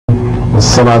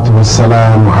والصلاة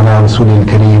والسلام على رسول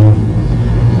الكريم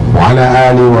وعلى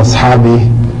آله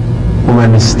وأصحابه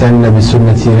ومن استنى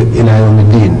بسنته إلى يوم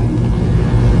الدين.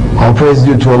 All praise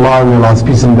due to Allah, and Allah's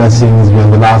peace and blessings be on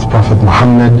the last Prophet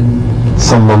Muhammad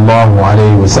sallallahu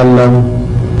alayhi wasallam,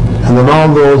 and on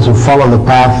all those who follow the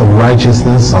path of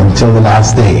righteousness until the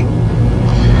last day.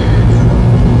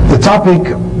 The topic,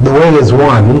 the way is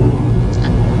one,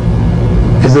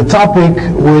 is a topic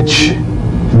which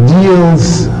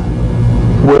deals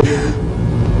with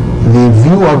the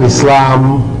view of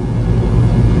Islam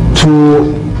to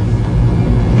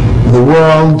the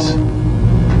world,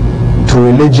 to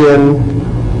religion,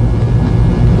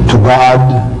 to God.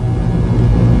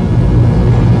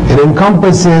 It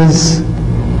encompasses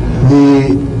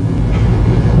the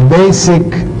basic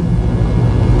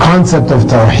concept of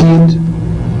Tawheed,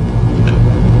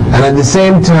 and at the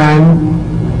same time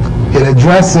it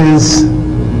addresses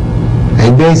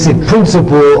a basic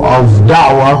principle of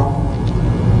da'wah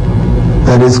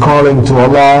that is calling to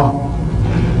Allah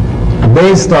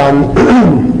based on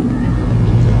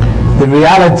the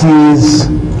realities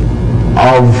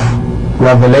of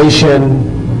revelation,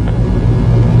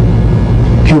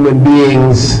 human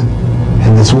beings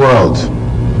in this world.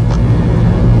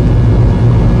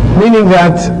 Meaning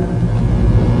that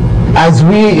as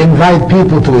we invite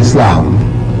people to Islam,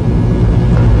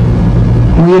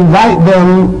 we invite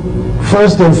them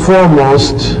first and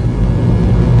foremost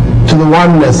to the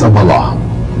oneness of Allah.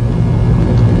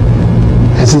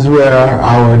 This is where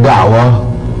our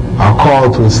da'wah, our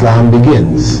call to Islam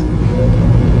begins,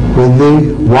 with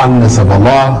the oneness of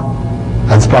Allah,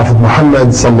 as Prophet Muhammad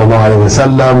sallallahu alaihi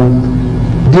wasallam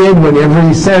did whenever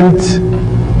he sent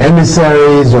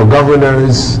emissaries or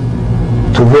governors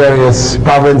to various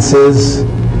provinces.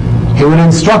 He would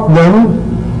instruct them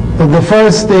that the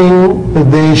first thing that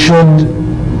they should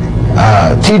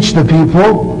teach the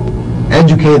people,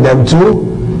 educate them to,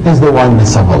 is the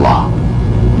oneness of Allah.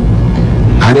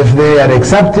 And if they had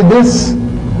accepted this,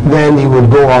 then he would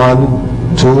go on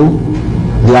to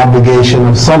the obligation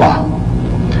of Salah.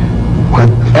 But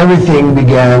everything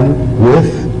began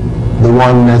with the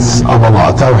oneness of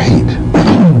Allah, Tawheed.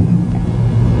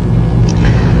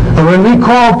 And when we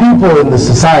call people in the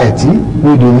society,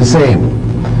 we do the same.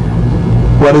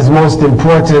 What is most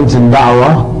important in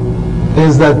da'wah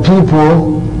is that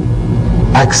people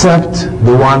accept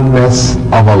the oneness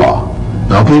of Allah.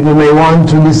 Now people may want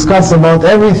to discuss about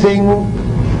everything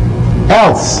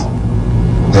else.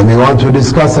 They may want to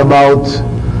discuss about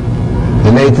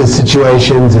the latest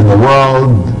situations in the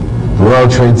World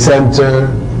Trade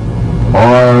Center,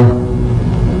 or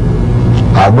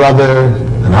our brother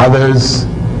and others,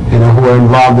 who are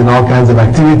involved in all kinds of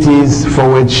activities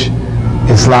for which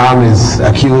Islam is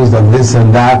accused of this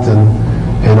and that, and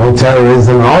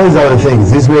terrorism, and all these other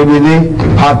things. These may be the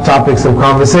hot topics of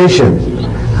conversation.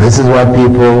 This is what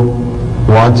people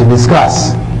want to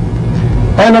discuss.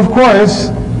 And of course,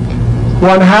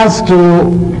 one has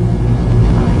to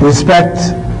respect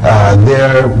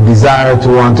their desire to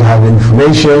want to have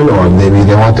information, or maybe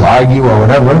they want to argue or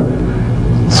whatever.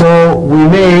 So we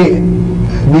may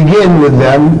begin with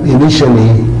them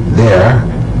initially there,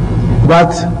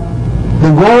 but the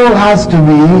goal has to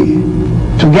be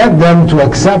to get them to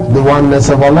accept the oneness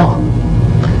of Allah.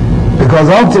 Because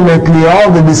ultimately all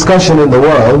the discussion in the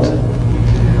world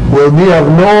will be of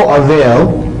no avail,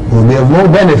 will be of no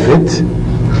benefit,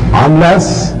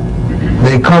 unless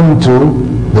they come to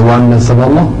the oneness of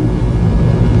Allah.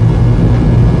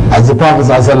 As the Prophet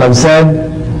ﷺ said,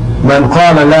 "Man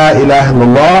qala la ilaha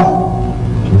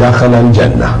illallah, dakhala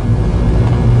al-jannah."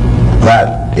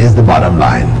 That is the bottom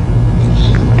line.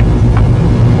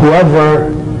 Whoever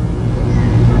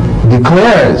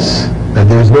declares that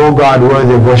there is no God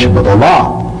worthy of worship but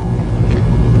Allah,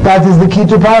 that is the key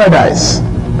to paradise.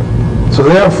 So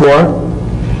therefore,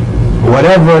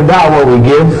 whatever da'wah we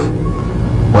give,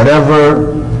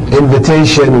 whatever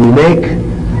invitation we make,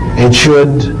 it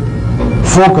should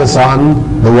focus on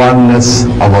the oneness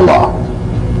of Allah.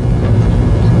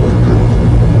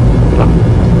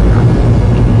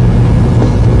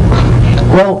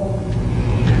 Well,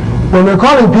 when we're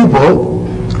calling people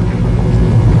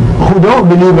who don't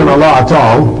believe in Allah at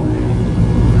all,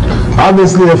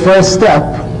 obviously the first step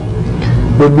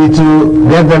would be to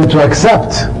get them to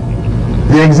accept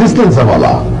the existence of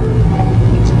Allah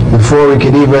before we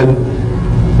can even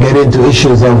get into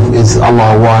issues of is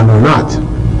Allah one or not.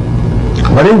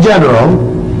 But in general,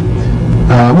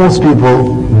 most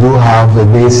people do have a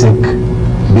basic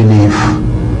belief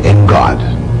in God.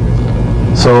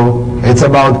 So it's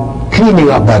about cleaning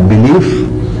up that belief,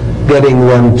 getting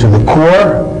them to the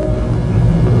core.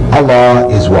 Allah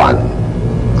is one.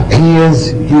 He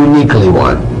is uniquely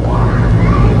one.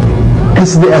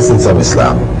 This is the essence of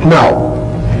Islam. Now,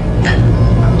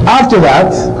 after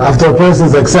that, after a person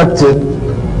has accepted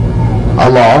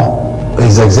Allah,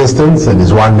 His existence and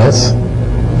His oneness,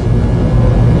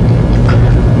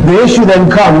 the issue then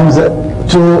comes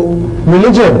to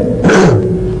religion.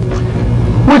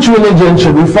 Which religion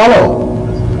should we follow?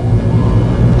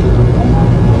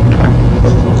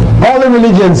 All the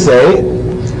religions say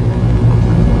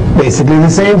basically the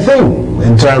same thing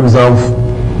in terms of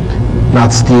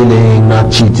not stealing,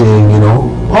 not cheating, you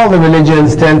know. All the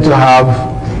religions tend to have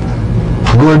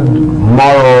good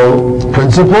moral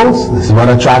principles. This is what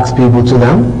attracts people to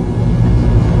them.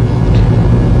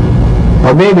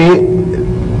 Or maybe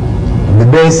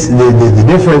the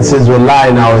differences will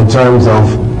lie now in terms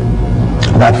of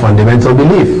that fundamental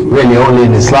belief. Really only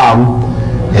in Islam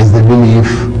is the belief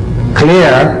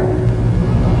clear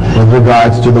with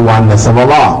regards to the oneness of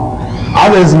Allah.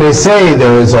 Others may say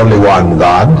there is only one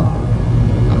God.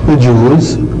 The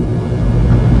Jews,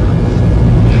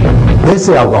 they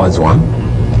say Allah is one.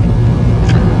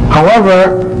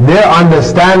 However, their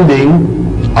understanding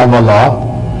of Allah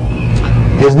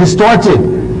is distorted.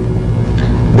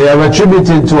 They have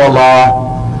attributed to Allah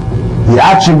the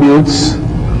attributes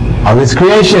of His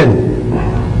creation.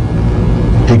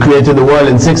 He created the world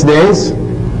in 6 days,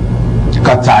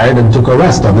 got tired and took a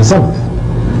rest on the 7th.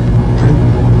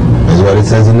 This is what it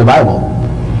says in the Bible.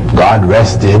 God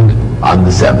rested on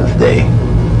the 7th day.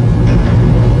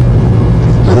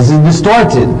 So this is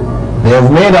distorted. They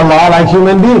have made Allah like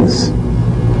human beings.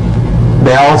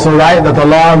 They also write that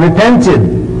Allah repented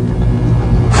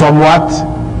from what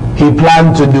He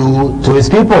planned to do to His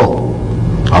people.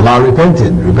 Allah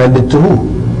repented. Repented to who?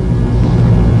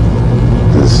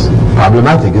 This is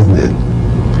problematic, isn't it?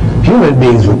 Human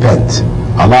beings repent.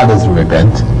 Allah doesn't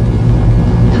repent.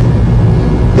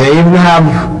 They even have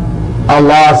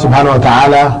Allah subhanahu wa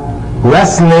ta'ala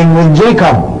wrestling with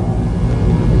Jacob,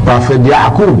 Prophet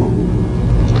Yaqub.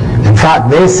 In fact,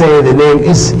 they say the name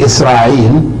is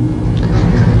Israel,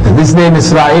 and this name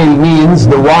Israel means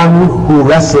the one who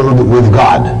wrestled with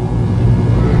God.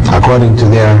 According to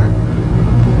their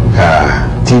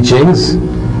teachings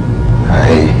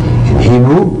in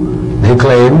Hebrew, they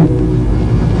claim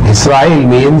Israel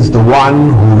means the one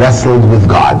who wrestled with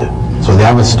God. So they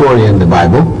have a story in the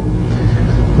Bible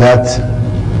that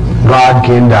God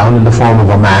came down in the form of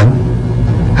a man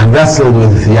and wrestled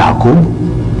with Yaqub,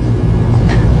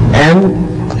 and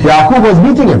Yaqub was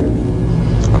beating him.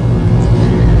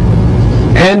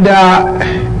 And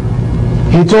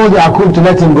he told Yaqub to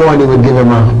let him go and he would give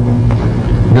him a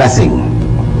blessing.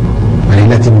 When he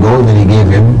let him go, then he gave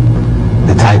him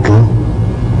the title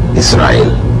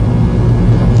Israel.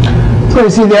 So you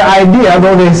see, their idea,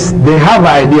 though they have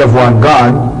an idea of one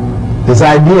God, this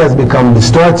idea has become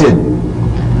distorted.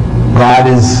 God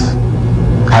is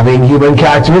having human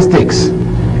characteristics.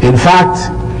 In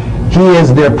fact, He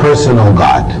is their personal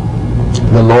God,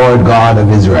 the Lord God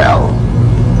of Israel.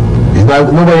 He's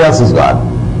not, nobody else is God.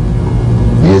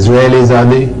 The Israelis are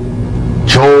the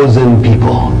chosen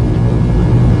people.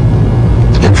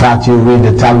 In fact, you read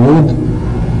the Talmud,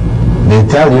 they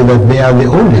tell you that they are the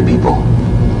only people.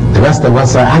 The rest of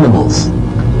us are animals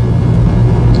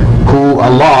who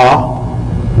Allah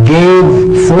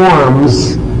gave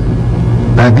forms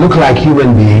that look like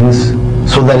human beings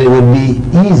so that it would be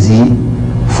easy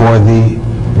for the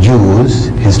Jews,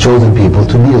 His chosen people,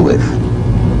 to deal with.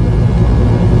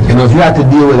 You know, if you had to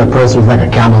deal with a person who's like a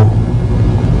camel,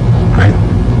 right?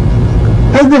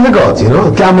 That's difficult, you know.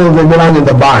 Camels, they belong in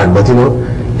the barn, but you know,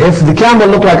 if the camel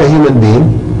looked like a human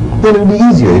being, then it would be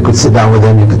easier. You could sit down with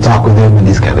him, you could talk with him, and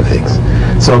these kind of things.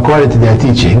 So according to their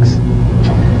teachings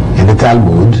in the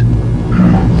Talmud,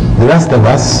 the rest of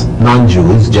us,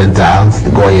 non-Jews, Gentiles, the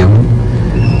Goyim,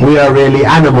 we are really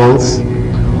animals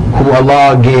who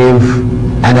Allah gave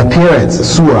an appearance, a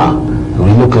surah.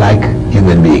 We look like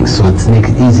human beings, so it's make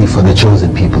it easy for the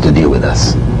chosen people to deal with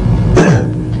us.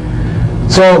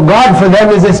 So God for them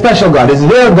is a special God. It's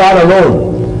their God alone.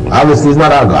 Obviously, He's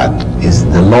not our God. He's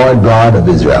the Lord God of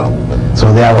Israel.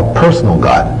 So they have a personal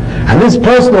God. And this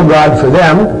personal God for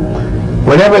them,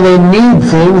 whenever they need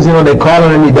things, you know, they call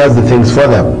on Him, He does the things for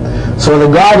them. So the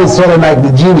God is sort of like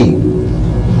the genie.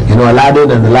 You know, Aladdin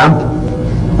and the lamp.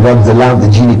 Rubs the lamp, the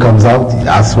genie comes out, he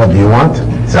asks, what do you want?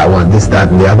 He says, I want this, that,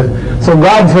 and the other. So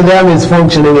God for them is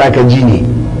functioning like a genie.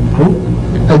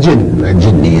 A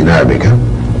jinni in Arabic. Huh?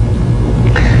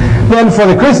 Then for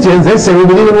the Christians, they say we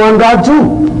believe in one God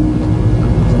too.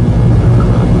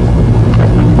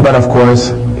 But of course,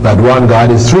 that one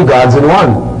God is three gods in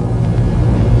one.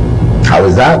 How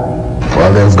is that?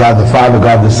 Well, there's God the Father,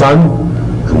 God the Son,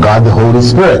 God the Holy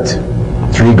Spirit.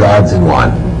 Three gods in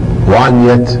one. One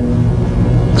yet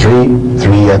three,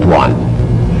 three yet one.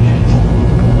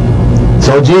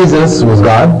 So Jesus was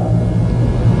God,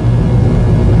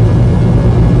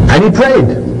 and he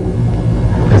prayed.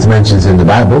 It's mentioned in the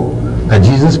Bible that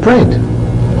Jesus prayed.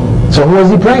 So who was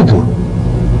he praying to?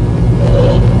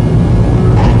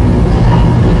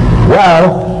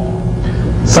 Well,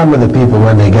 some of the people,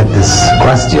 when they get this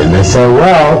question, they say,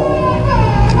 well,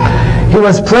 he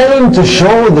was praying to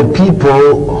show the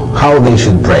people how they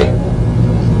should pray.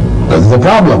 That's the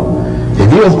problem.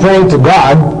 If he was praying to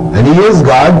God, and he is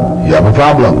God, you have a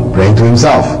problem praying to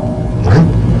himself.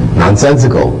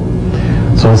 Nonsensical.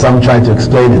 So some try to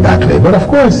explain it that way. But of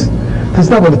course, that's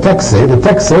not what the texts say. The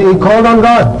texts say he called on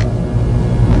God,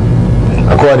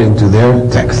 according to their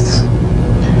texts.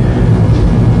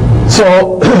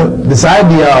 So, this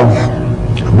idea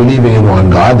of believing in one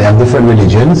God, they have different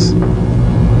religions.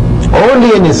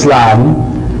 Only in Islam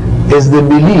is the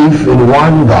belief in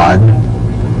one God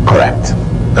correct.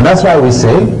 And that's why we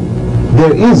say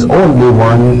there is only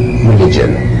one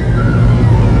religion.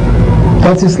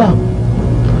 That's Islam.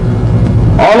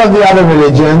 All of the other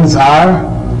religions are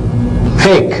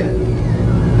fake,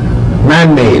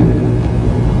 man-made.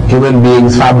 Human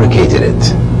beings fabricated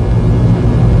it.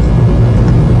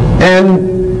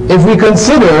 And if we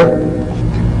consider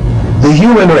the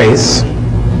human race,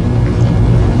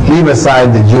 leave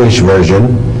aside the Jewish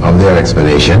version of their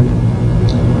explanation,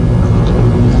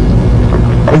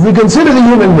 if we consider the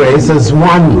human race as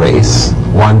one race,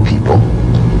 one people,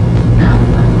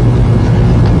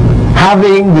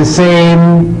 having the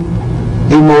same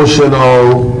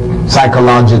emotional,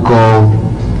 psychological,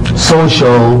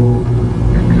 social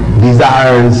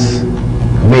desires,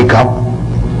 makeup,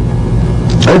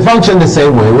 they function the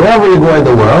same way. Wherever you go in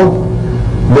the world,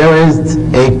 there is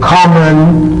a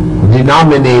common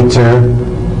denominator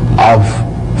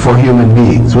for human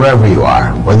beings, wherever you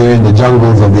are. Whether you're in the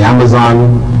jungles of the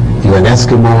Amazon, you're an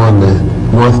Eskimo on the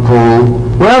North Pole,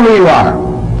 wherever you are,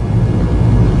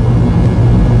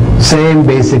 same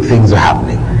basic things are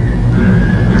happening.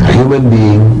 A human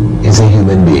being is a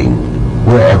human being,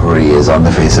 wherever he is on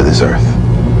the face of this earth.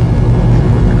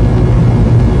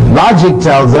 Logic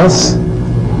tells us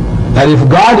that if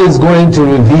God is going to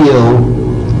reveal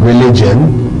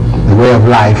religion, the way of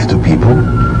life to people,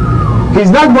 he's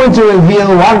not going to reveal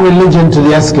one religion to the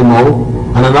Eskimo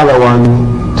and another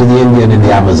one to the Indian in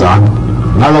the Amazon,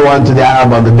 another one to the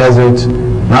Arab on the desert,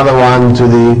 another one to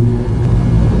the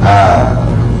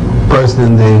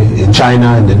person in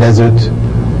China in the desert,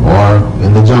 or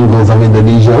in the jungles of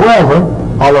Indonesia, wherever,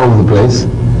 all over the place.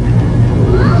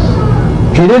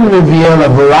 He didn't reveal a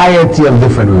variety of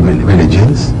different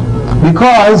religions,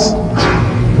 because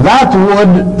that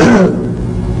would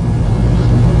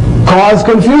cause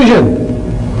confusion.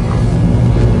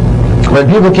 When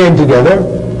people came together,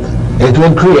 it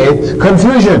would create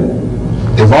confusion.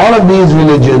 If all of these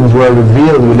religions were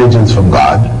revealed religions from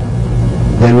God,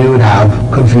 then we would have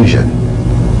confusion.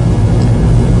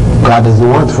 God doesn't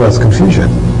want for us confusion.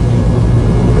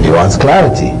 He wants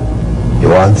clarity. He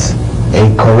wants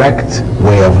a correct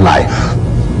way of life.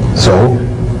 So,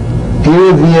 he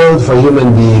revealed for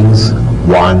human beings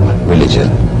one religion.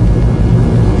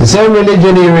 The same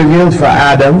religion he revealed for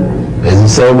Adam is the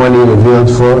same one he revealed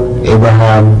for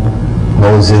Abraham,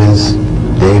 Moses,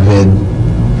 David,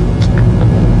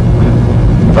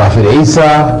 Prophet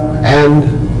Isa,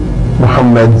 and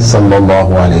Muhammad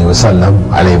sallallahu alayhi wasallam,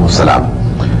 alayhi wasalam.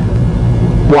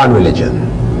 One religion.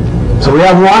 So we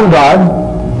have one God,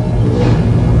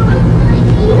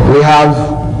 we have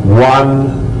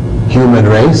one human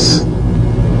race,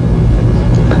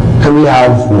 and we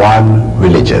have one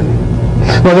religion.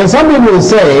 Now there's some people who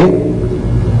say,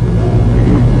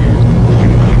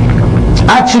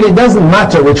 actually it doesn't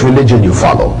matter which religion you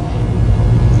follow.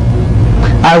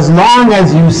 As long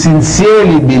as you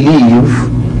sincerely believe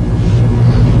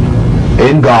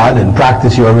in God and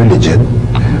practice your religion,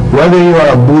 whether you are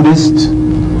a Buddhist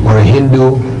or a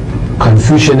Hindu,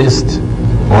 Confucianist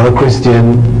or a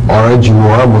Christian or a Jew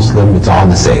or a Muslim, it's all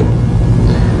the same.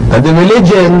 That the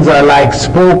religions are like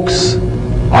spokes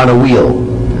on a wheel.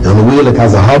 On the wheel it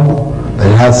has a hub,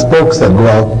 and it has spokes that go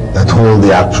out that hold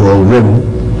the actual rim,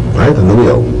 right, on the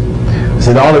wheel.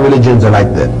 So all the religions are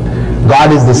like that.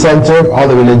 God is the center, all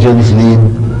the religions lead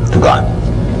to God.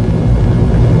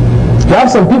 You have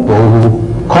some people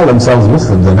who call themselves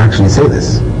Muslims and actually say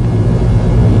this.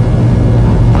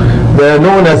 They're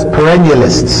known as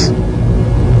perennialists.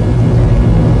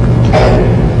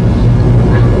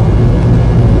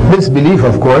 This belief,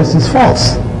 of course, is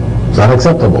false. It's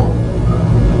unacceptable.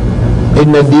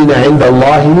 Inna ad-deena 'inda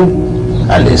Allahi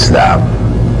al-Islam.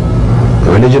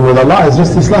 The religion with Allah is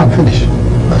just Islam, finish.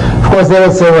 Of course they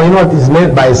will say, well, you know what is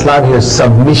meant by Islam here?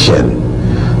 Submission.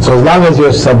 So as long as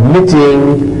you're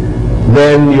submitting,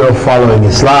 then you're following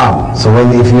Islam. So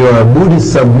if you're a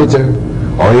Buddhist submitter,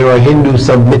 or you're a Hindu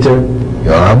submitter,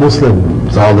 you're a Muslim,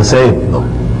 it's all the same. No.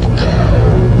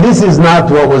 This is not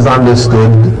what was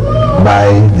understood by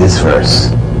this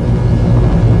verse.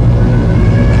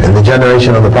 In the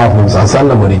generation of the Prophet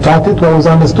ﷺ, when he taught it, what was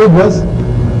understood was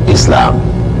Islam,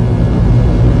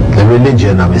 the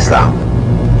religion of Islam.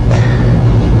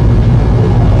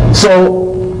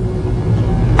 So,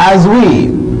 as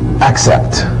we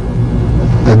accept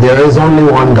that there is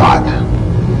only one God,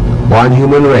 one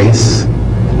human race,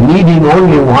 needing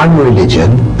only one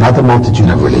religion, not a multitude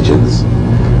of religions,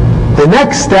 the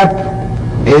next step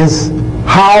is,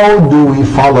 how do we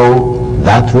follow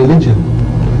that religion?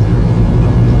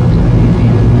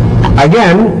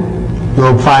 Again,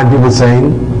 you'll find people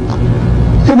saying,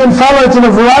 you can follow it in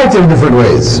a variety of different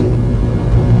ways.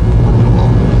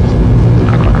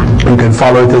 You can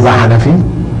follow it as a Hanafi,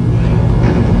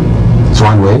 it's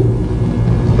one way.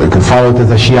 Or you can follow it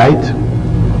as a Shiite,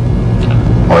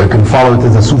 or you can follow it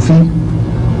as a Sufi,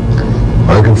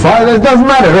 or you can follow it, it doesn't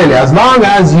matter really, as long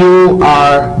as you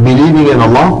are believing in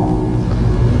Allah,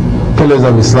 pillars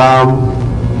of Islam,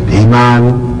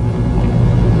 Iman,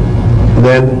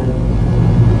 then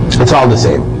it's all the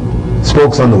same.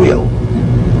 Spokes on the wheel.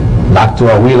 Back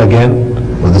to our wheel again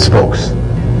with the spokes.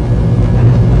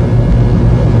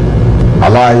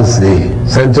 Allah is the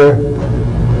center.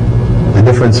 The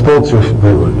different spokes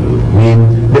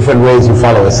mean different ways you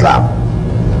follow Islam.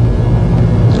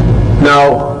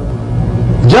 Now,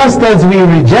 just as we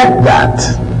reject that,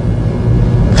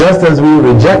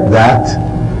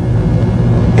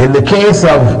 in the case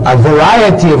of a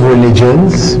variety of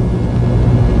religions,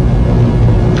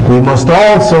 we must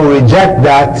also reject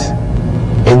that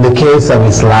in the case of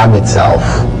Islam itself.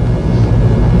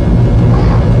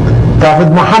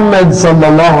 Prophet Muhammad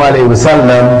sallallahu alaihi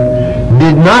wasallam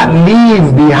did not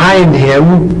leave behind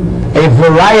him a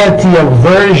variety of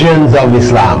versions of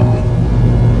Islam.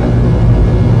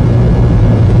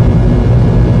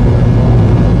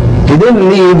 He didn't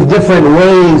leave different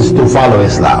ways to follow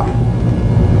Islam.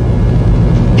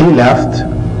 He left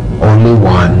only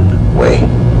one way.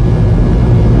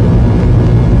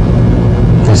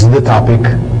 This is the topic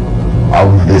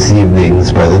of this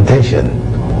evening's presentation.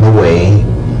 The way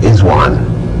is one.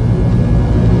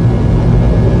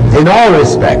 In all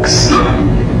respects,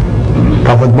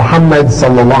 Prophet Muhammad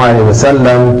sallallahu alaihi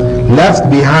wasallam left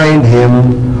behind him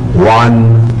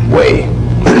one way.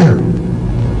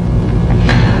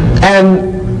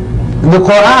 And the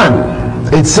Quran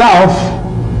itself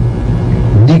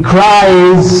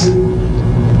decries,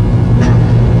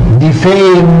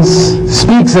 defames,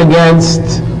 speaks against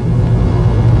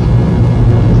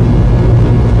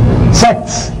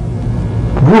sects,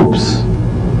 groups,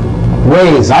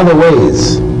 ways, other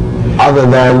ways, other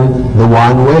than the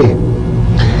one way.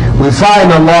 We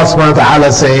find Allah subhanahu wa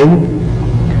ta'ala saying,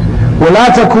 وَلَا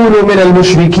تَكُونُوا مِنَ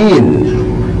الْمُشْرِكِينَ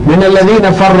مِنَ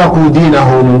الَّذِينَ فَرَّقُوا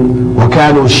دِينَهُمْ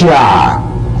وَكَانُوا شِيَعًا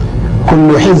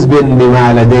كُلُّ حِزْبٍ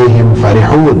بِمَا لَدَيْهِمْ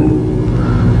فَرِحُونَ.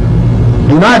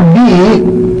 Do not be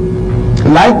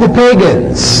like the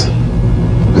pagans.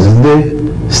 This is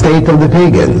the state of the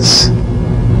pagans,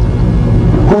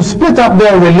 who split up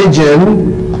their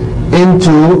religion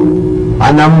into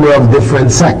a number of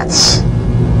different sects.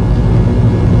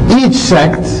 Each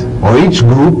sect or each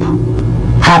group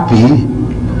happy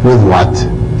with what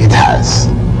it has.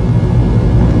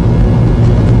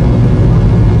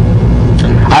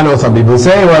 I know some people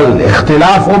say, well,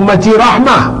 اختلاف أمتي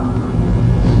رحمة.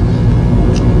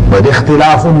 But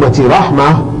اختلاف أمتي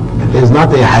رحمة is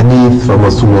not a hadith from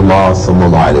Rasulullah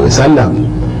sallallahu alaihi wasallam.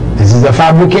 This is a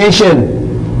fabrication.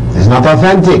 It's not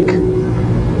authentic.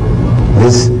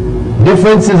 This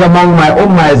differences among my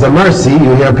ummah is a mercy.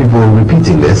 You hear people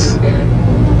repeating this.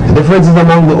 The differences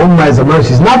among the ummah is a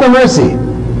mercy. It's not a mercy.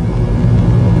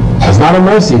 It's not a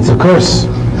mercy, it's a curse.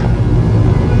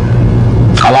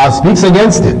 Allah speaks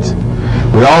against it.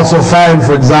 We also find,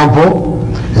 for example,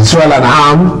 in Surah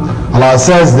Al-An'am, Allah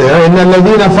says there, إِنَّ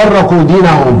الَّذِينَ فَرَّقُوا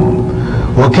دِينَهُمْ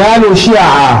وَكَانُوا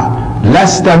شِيَعًا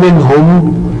لَسْتَ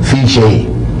مِنْهُمْ فِي شَيْءٍ.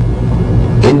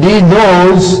 Indeed,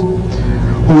 those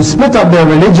who split up their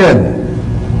religion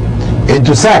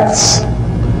into sects,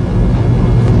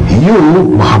 you,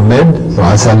 Muhammad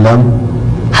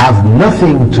ﷺ, have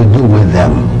nothing to do with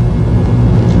them.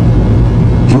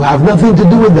 You have nothing to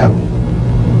do with them.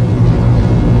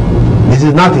 This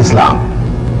is not Islam.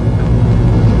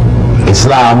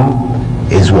 Islam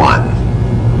is one.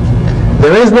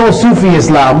 There is no Sufi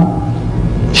Islam,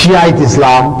 Shiite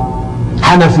Islam,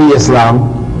 Hanafi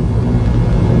Islam.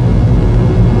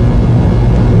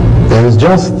 There is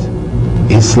just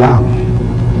Islam,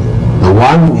 the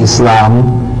one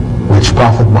Islam which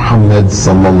Prophet Muhammad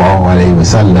sallallahu alaihi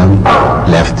wasallam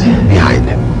left behind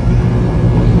him.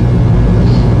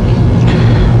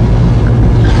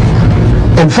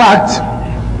 In fact,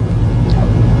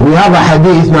 we have a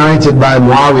hadith narrated by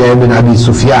Muawiyah ibn Abi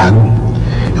Sufyan,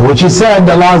 in which he said,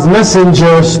 Allah's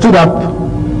Messenger stood up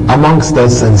amongst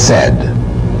us and said,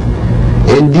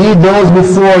 indeed those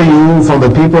before you from the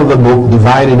people of the book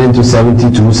divided into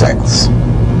 72 sects.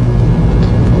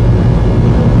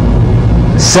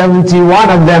 71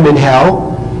 of them in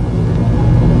hell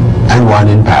and one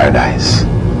in paradise.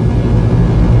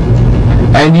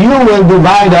 And you will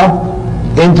divide up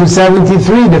into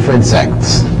 73 different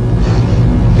sects.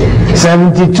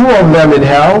 72 of them in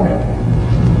hell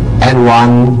and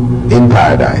one in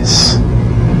paradise.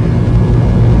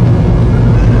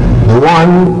 The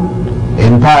one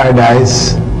in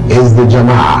paradise is the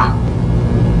Jama'ah,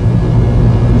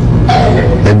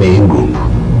 the main group.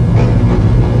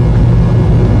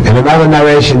 In another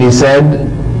narration he said,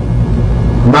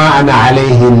 Ma ana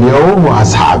alayhi al-yawm wa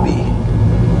ashabi.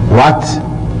 What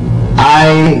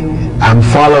I am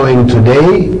following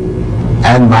today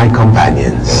and my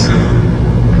companions.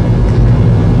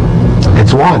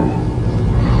 It's one.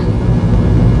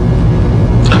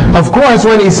 Of course,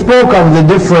 when he spoke of the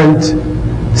different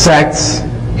sects,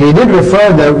 he did refer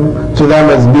to them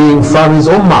as being from his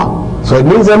ummah. So it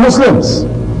means they're Muslims.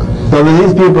 So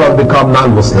these people have become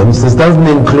non-Muslims. This doesn't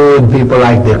include people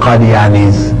like the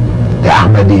Qadianis, the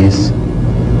Ahmadis,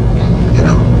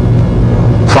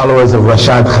 followers of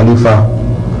Rashad Khalifa.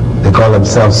 They call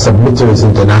themselves Submitters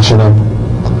International.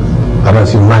 I don't know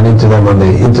if you've run into them on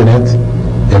the internet.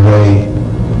 They're very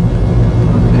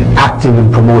active in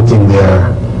promoting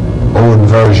their own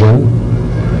version.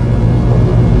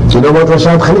 Do you know about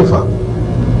Rashad Khalifa?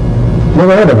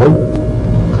 Never heard of him?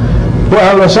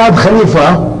 Well, Rashad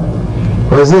Khalifa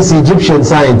was this Egyptian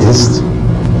scientist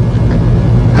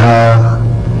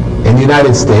in the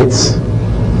United States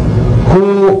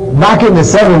who, back in the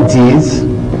 70s,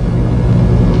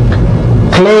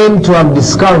 claimed to have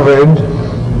discovered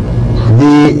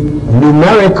the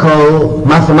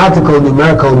mathematical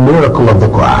numerical miracle of the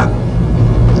Quran.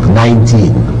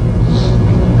 19.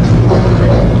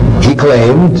 He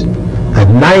claimed that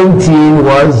 19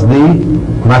 was the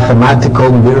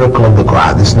mathematical miracle of the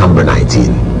Quran, this number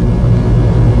 19.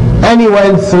 And he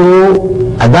went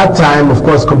through, at that time, of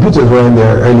course, computers were in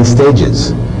their early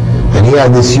stages. And he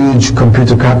had this huge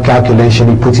computer calculation.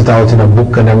 He put it out in a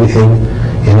book and everything.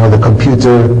 The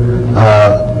computer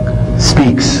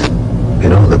speaks,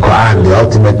 the Quran, the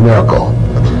ultimate miracle.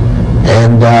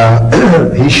 And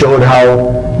he showed how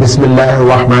Bismillah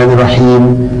ar-Rahman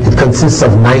ar-Rahim, it consists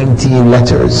of 19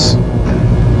 letters,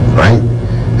 right?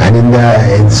 And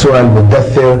in Surah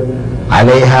Al-Muddathir,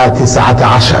 alayha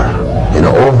tis'ata ashar,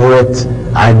 over it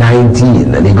are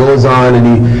 19. And he goes on and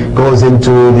he goes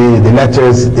into the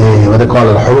letters, what they call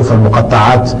al-huruf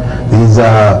al-muqatta'at, these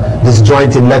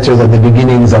disjointed letters at the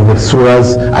beginnings of the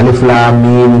surahs, alif, lam,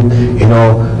 mim,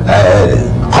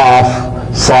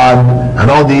 qaf, sad, and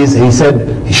all these. He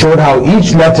showed how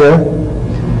each letter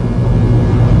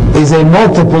is a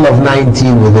multiple of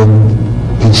 19 within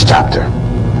each chapter.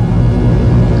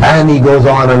 And he goes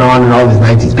on and all these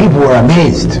 19s. People were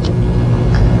amazed,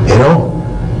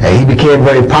 And he became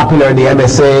very popular in the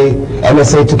MSA.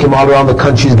 MSA took him all around the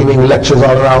country, he's giving lectures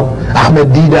all around. Ahmed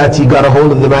Didat, he got a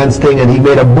hold of the man's thing and he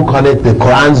made a book on it, the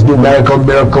Quran's numerical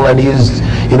miracle, and he was,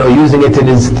 using it in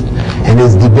his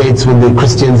debates with the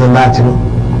Christians and that,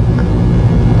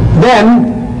 Then,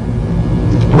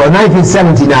 about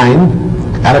 1979,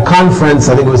 at a conference,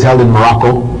 I think it was held in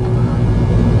Morocco,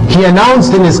 he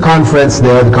announced in his conference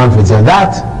there,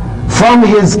 that from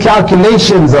his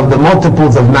calculations of the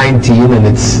multiples of 19 and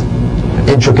its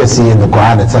intricacy in the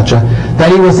Quran, etc.,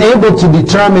 that he was able to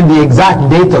determine the exact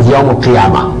date of Yawm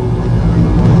al-Qiyamah.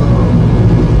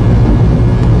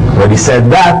 When he said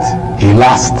that, he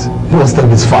lost most of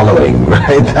his following,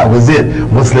 right? That was it.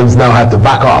 Muslims now had to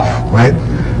back off, right?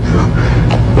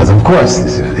 Because of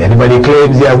course, anybody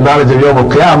claims he has knowledge of Yawm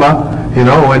al-Qiyamah,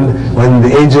 when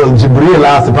the angel Jibreel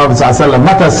asked the Prophet ﷺ,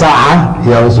 Mata Sa'ah,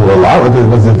 Ya Rasulullah,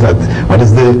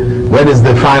 when is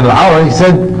the final hour? He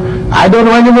said, I don't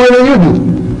know any more than you do.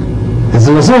 This is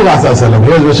Rasulullah ﷺ.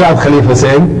 Here's Rashad Khalifa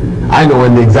saying, I know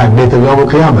when the exact date of Yawm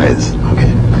al-Qiyamah is.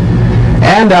 Okay.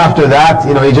 And after that,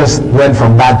 he just went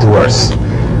from bad to worse.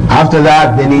 After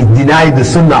that, then he denied the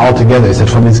Sunnah altogether. He said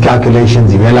from his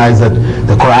calculations, he realized that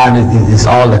the Quran is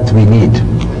all that we need,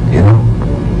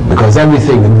 Because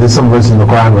everything, there's some verse in the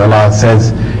Quran where Allah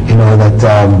says, you know, that,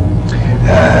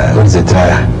 what is it?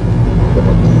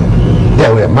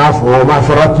 مَا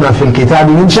فَرَطْنَا فِي الْكِتَابِ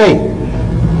مِنْ شَيْءٍ.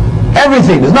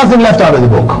 Everything, there's nothing left out of the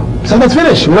book. So that's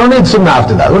finished. We don't need sunnah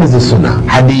after that. What is the sunnah?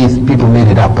 Hadith, people made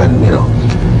it up and, you know,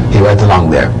 he went along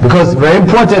there. Because very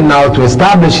important now to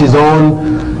establish his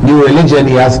own new religion,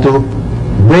 he has to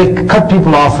cut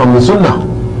people off from the sunnah.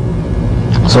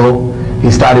 So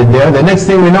he started there. The next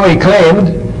thing we know, he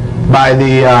claimed by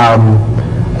the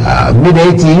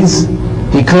mid-80s,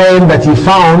 he claimed that he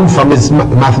found from his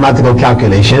mathematical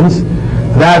calculations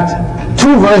that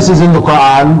 2 verses in the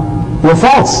Quran were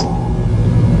false.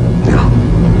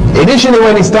 Initially,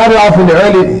 when he started off in the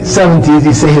early 70s,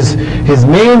 he said his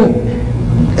main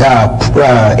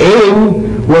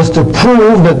aim was to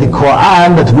prove that the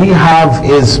Quran that we have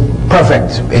is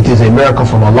perfect. It is a miracle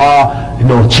from Allah,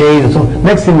 no change. So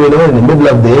next thing we know, in the middle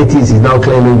of the 80s, he's now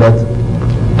claiming that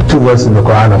 2 verses in the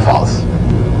Quran are false.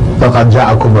 فَقَدْ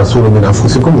جَاءَكُمْ رَسُولٌ مِّنْ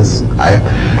أَنفُسِكُمْ, this ayah.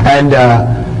 And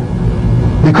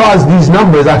because these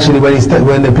numbers actually,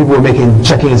 when the people were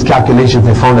checking his calculations,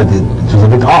 they found that it was a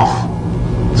bit off.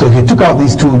 So if you took out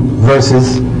these 2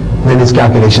 verses, then his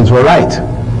calculations were right.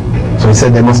 So he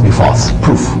said they must be false.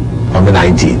 Proof from the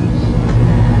 19.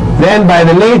 Then by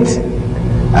the late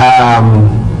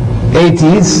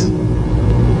 80s,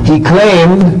 he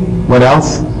claimed, what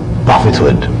else?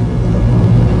 Prophethood.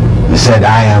 He said,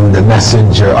 I am the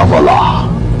messenger of Allah.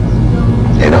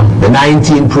 You know, the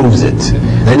 19 proves it.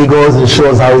 Then he goes and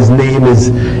shows how his name is,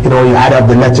 you know, you add up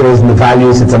the letters and the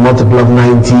values, it's a multiple of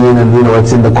 19, and you know,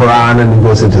 it's in the Quran, and he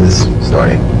goes into this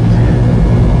story.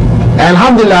 And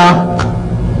alhamdulillah,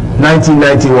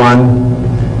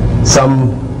 1991,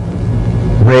 some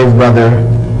brave brother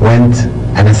went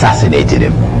and assassinated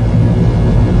him.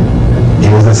 He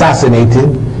was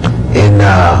assassinated in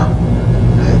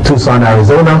Tucson,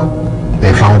 Arizona.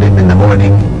 They found him in the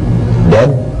morning,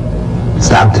 dead,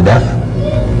 stabbed to death.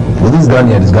 With his gun,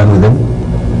 he had his gun with him.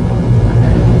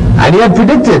 And he had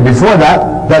predicted before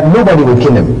that nobody would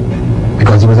kill him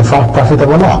because he was a prophet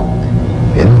of Allah.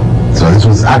 You know? So this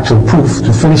was actual proof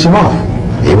to finish him off.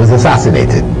 He was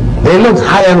assassinated. They looked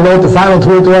high and low to find out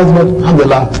who it was, but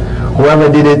alhamdulillah, whoever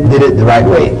did it the right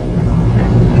way.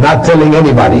 Not telling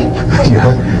anybody.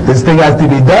 This thing has to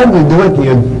be done, you do it,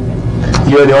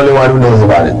 you're the only one who knows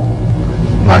about it.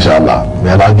 MashaAllah.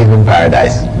 May Allah give him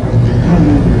paradise.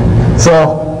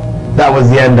 So that was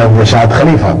the end of Rashad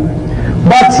Khalifa.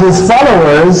 But his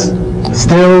followers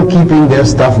still keeping their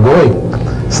stuff going,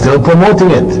 still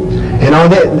promoting it. You know,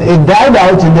 it died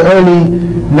out in the early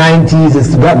 90s. It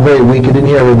got very weak. You didn't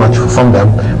hear very much from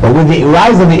them. But with the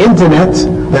rise of the internet,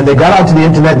 when they got out to the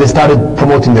internet, they started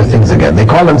promoting their things again. They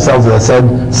call themselves, as I said,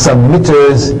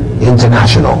 Submitters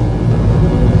International.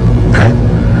 Okay?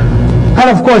 And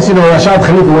of course, you know, Rashad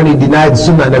Khalifa, when he denied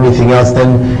Sunnah and everything else,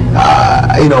 then,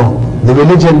 you know, the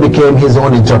religion became his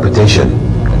own interpretation.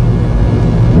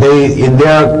 They, in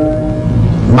their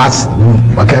mosque,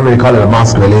 I can't really call it a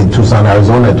mosque really, in Tucson,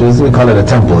 Arizona, we call it a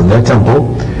temple. In their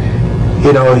temple,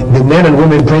 you know, the men and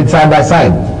women prayed side by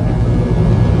side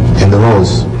in the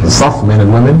rows. The soft men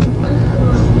and women.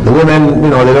 The women, you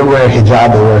know, they don't wear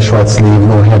hijab, they wear a short sleeve,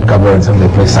 no head cover, and something,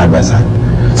 they pray side by side.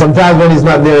 Sometimes when he's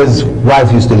not there, his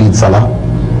wife used to lead salah.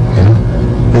 You know,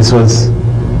 this was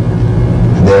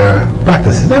their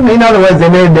practices. In other words,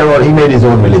 he made his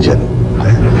own religion.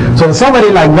 So somebody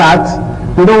like that,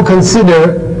 we don't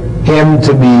consider him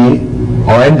to be,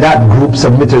 or in that group,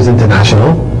 Submitters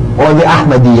International, or the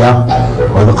Ahmadiyya,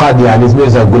 or the Qadianis,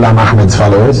 Mirza Ghulam Ahmad's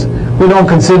followers. We don't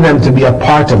consider them to be a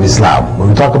part of Islam. When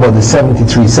we talk about the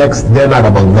 73 sects, they're not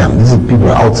among them. These are people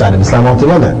outside of Islam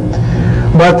altogether.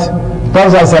 But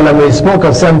Prophet ﷺ, when he spoke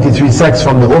of 73 sects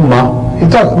from the Ummah, he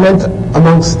meant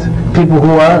amongst people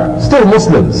who are still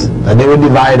Muslims, and they would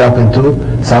divide up into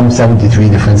some 73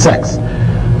 different sects.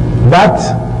 But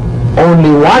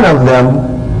only one of them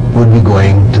would be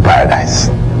going to paradise.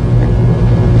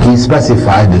 He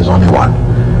specified there's only one.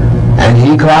 And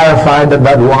he clarified that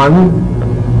that one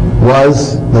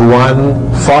was the one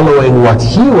following what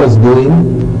he was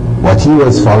doing, what he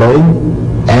was following,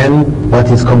 and what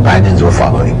his companions were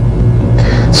following.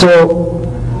 So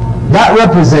that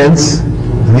represents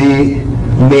the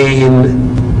main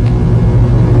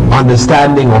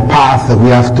understanding or path that we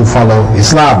have to follow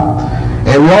Islam.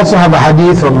 And we also have a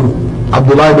hadith from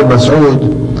Abdullah ibn Mas'ud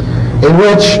in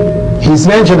which he's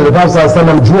mentioned that the Prophet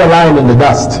ﷺ drew a line in the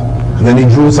dust, and then he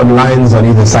drew some lines on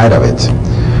either side of it.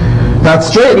 That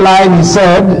straight line, he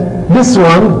said, this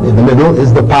one in the middle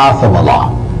is the path of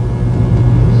Allah.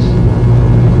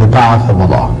 The path of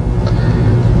Allah.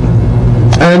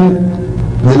 And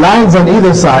the lines on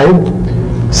either side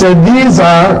said these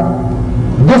are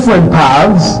different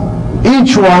paths,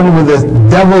 each one with a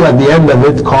devil at the end of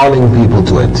it calling people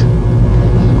to it.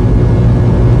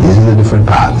 These are the different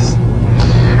paths.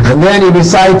 And then he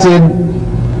recited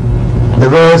the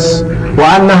verse,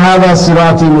 وَأَنَّ هَذَا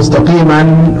صِرَاطِي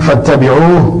مُسْتَقِيمًا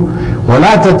فَاتَّبِعُوهُ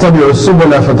وَلَا تَتَّبِعُوا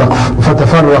السُّبُلَ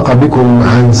فَتَفَرَّقَ بِكُمْ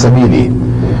عَنْ سَبِيلِهِ.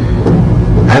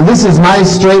 And this is my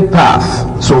straight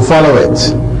path, so follow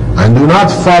it. And do not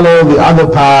follow the other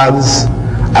paths,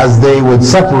 as they would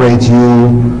separate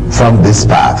you from this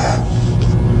path.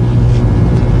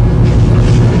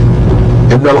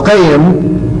 Ibn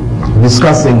al-Qayyim,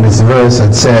 discussing this verse,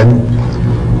 had said,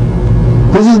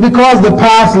 this is because the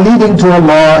path leading to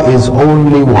Allah is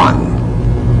only one.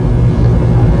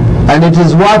 And it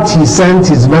is what He sent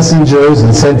His messengers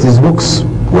and sent His books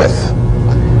with.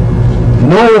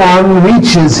 No one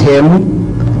reaches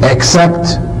Him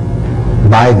except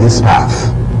by this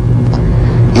path.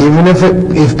 Even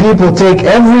if people take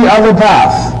every other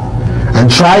path and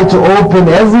try to open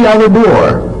every other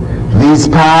door, these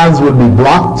paths will be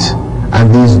blocked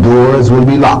and these doors will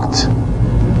be locked,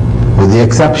 with the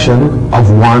exception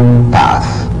of one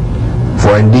path.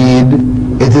 For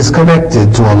indeed, it is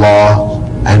connected to Allah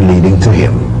and leading to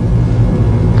Him.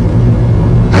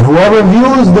 And whoever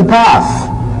views the path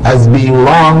as being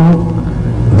long,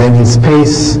 then his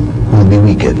pace will be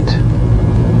weakened.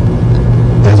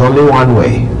 There's only one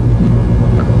way.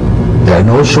 There are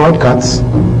no shortcuts.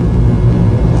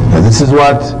 And this is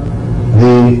what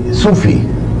the Sufi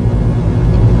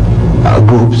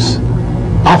groups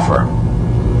offer.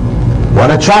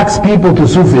 What attracts people to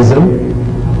Sufism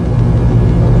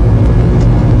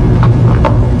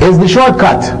is the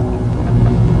shortcut.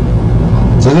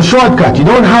 So the shortcut, you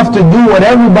don't have to do what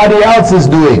everybody else is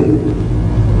doing.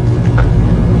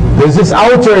 There's this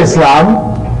outer Islam,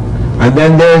 and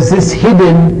then there's this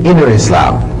hidden inner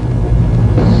Islam.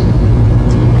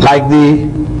 Like the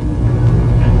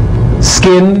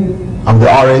skin of the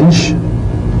orange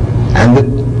and the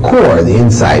core, the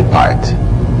inside part.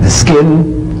 The skin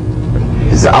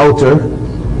is the outer,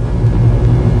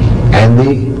 and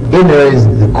the inner is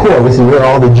the core. This is where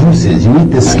all the juice is. You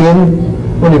eat the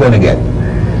skin, what are you going to get?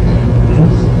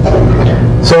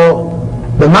 So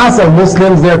the mass of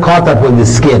Muslims, they're caught up with the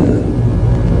skin.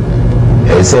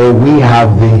 They say we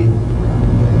have the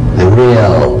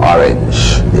real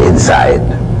orange, the inside.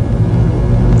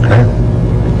 Okay?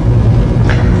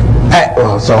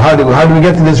 So how do we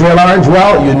get to this real orange?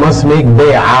 Well, you must make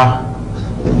bay'ah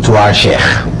to our sheikh.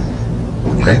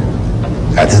 Okay?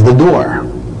 That is the door.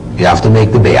 You have to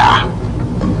make the bay'ah.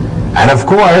 And of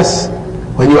course,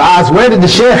 when you ask, where did the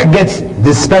sheikh get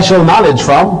this special knowledge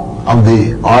from of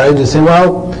the orange, you say,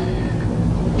 well,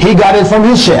 he got it from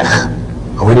his sheikh.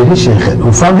 Where did his sheikh get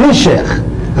it? From his sheikh.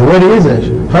 And where did his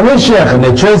sheikh? From his sheikh. And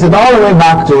they trace it all the way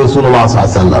back to Rasulullah sallallahu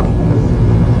alaihi wasallam.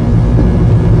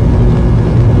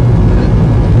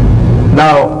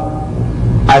 Now,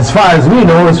 as far as we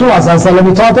know, Rasulullah sallallahu alaihi wasallam,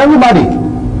 he taught everybody.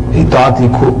 He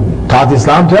taught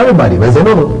Islam to everybody. But they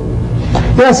know.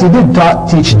 Yes, he did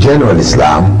teach general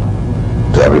Islam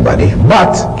to everybody.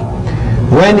 But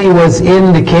when he was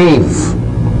in the cave,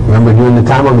 remember during the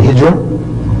time of the Hijrah,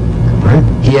 right?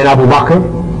 He and Abu Bakr,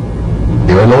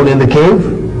 they were alone in the cave.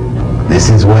 This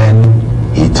is when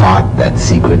he taught that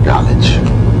secret knowledge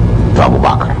to Abu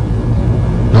Bakr.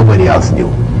 Nobody else knew.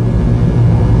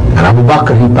 And Abu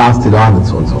Bakr, he passed it on and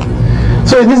so on and so on.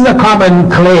 So this is a common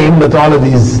claim that all of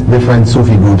these different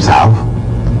Sufi groups have,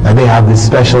 that they have this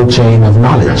special chain of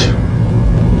knowledge.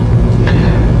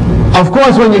 Of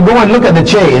course, when you go and look at the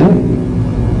chain,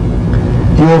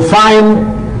 you will find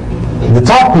the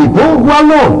top people well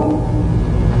known.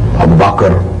 Abu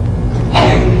Bakr,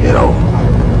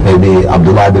 maybe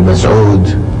Abdullah ibn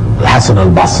Mas'ud, Al-Hasan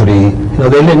al-Basri,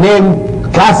 they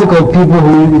name classical people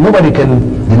who nobody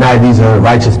can deny these are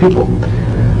righteous people.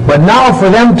 But now for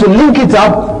them to link it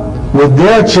up with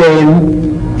their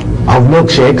chain of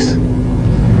milkshakes,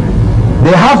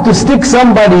 they have to stick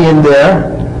somebody in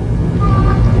there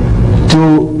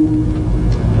to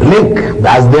link,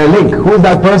 as their link. Who is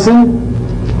that person?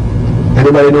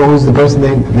 Anybody know who's the person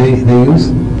they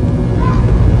use?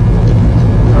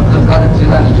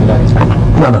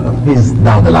 No. He's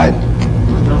down the line.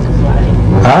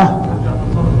 Huh?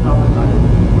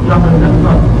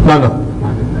 No.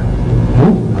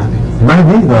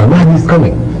 Mahdi? No, Mahdi is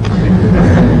coming.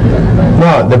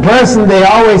 No, the person they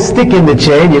always stick in the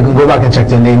chain, you can go back and check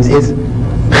their names, is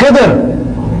Khidr.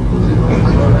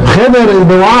 Khidr is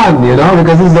the one,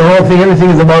 because this is the whole thing, everything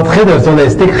is about Khidr, so they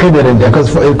stick Khidr in there,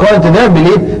 because according to their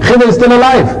belief, Khidr is still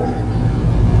alive.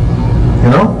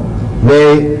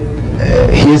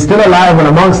 he is still alive and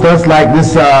amongst us, like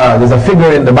this. There's a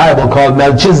figure in the Bible called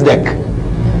Melchizedek.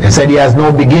 It said he has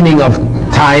no beginning of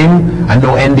time and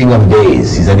no ending of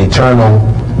days. He's an eternal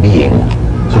being.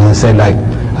 So they said like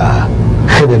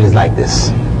Khidr is like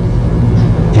this.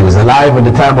 He was alive at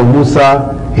the time of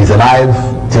Musa. He's alive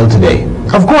till today.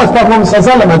 Of course, Prophet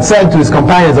Muhammad had said to his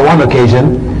companions on one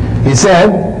occasion, he said,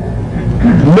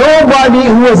 nobody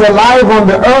who is alive on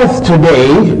the earth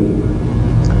today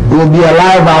will be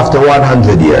alive after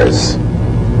 100 years.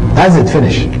 That's it,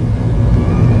 finish.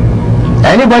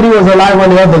 Anybody who was alive on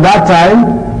the earth at that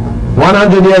time,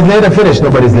 100 years later, finish.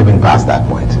 Nobody's living past that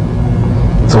point.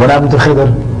 So what happened to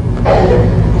Khidr?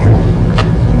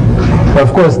 But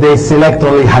of course, they select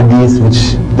only hadiths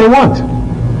which they want.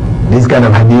 These kind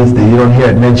of hadiths that you don't hear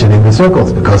it mentioned in the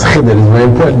circles, because Khidr is a very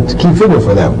important key figure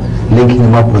for them, linking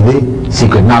him up with the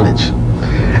secret knowledge.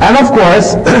 And of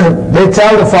course, they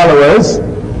tell the followers,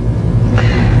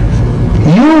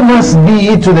 you must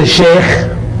be to the Shaykh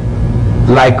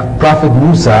like Prophet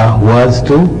Musa was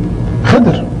to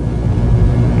Khidr.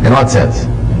 In what sense?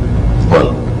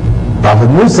 Well, Prophet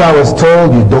Musa was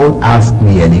told, you don't ask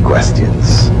me any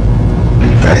questions.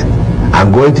 Right?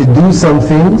 I'm going to do some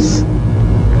things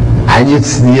and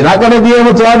you're not going to be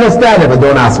able to understand it, but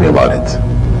don't ask me about it.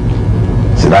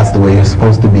 So that's the way you're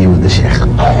supposed to be with the Shaykh.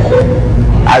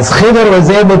 As Khidr was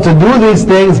able to do these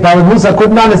things, Prophet Musa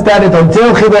couldn't understand it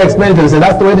until Khidr explained to him. He said,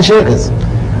 that's the way the Shaykh is.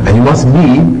 And you must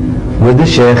be with the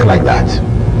Shaykh like that.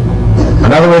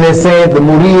 Another way they say it, the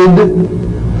murid,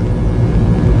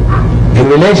 in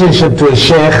relationship to a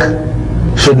Shaykh,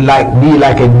 should be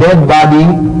like a dead body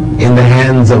in the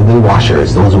hands of the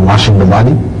washers, those who are washing the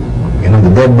body. You know,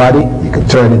 the dead body, you can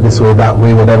turn it this way, that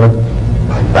way, whatever.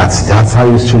 That's how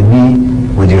you should be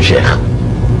with your Shaykh.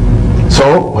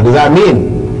 So, what does that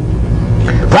mean?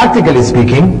 Practically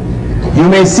speaking, you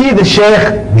may see the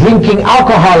Shaykh drinking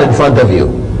alcohol in front of you.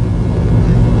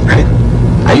 Right?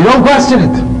 And you don't question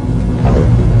it.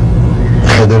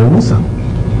 Khidr Musa.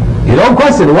 You don't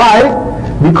question. Why?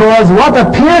 Because what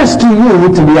appears to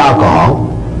you to be alcohol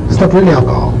is not really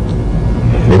alcohol.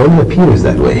 It only appears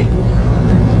that way.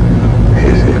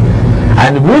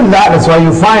 And with that's why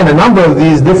you find a number of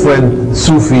these different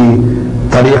Sufi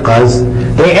tariqas,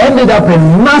 they ended up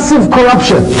in massive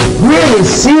corruption, really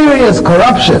serious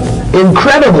corruption,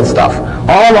 incredible stuff,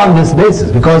 all on this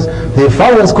basis, because the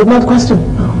followers could not question.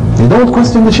 You don't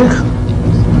question the Shaykh,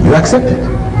 you accept it.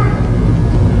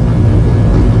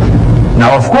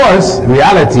 Now of course,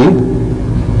 reality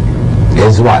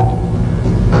is what?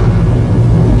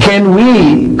 Can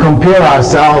we compare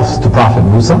ourselves to Prophet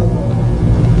Musa?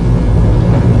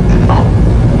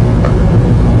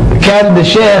 Can the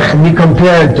Shaykh be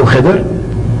compared to Khidr?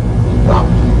 No.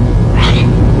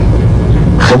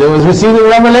 Khidr was receiving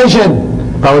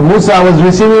revelation. Prophet Musa was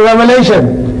receiving revelation.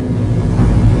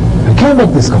 You can't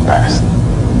make this comparison.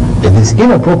 It is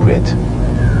inappropriate.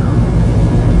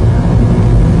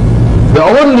 The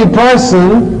only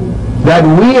person that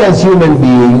we as human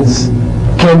beings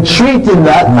can treat in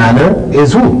that manner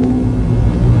is who?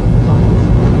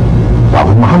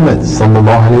 Prophet Muhammad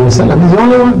sallallahu alaihi wasallam is the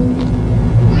only one.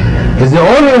 He's the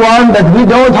only one that we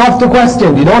don't have to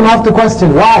question. You don't have to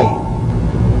question why.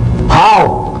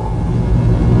 How?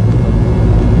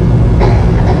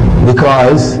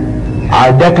 Because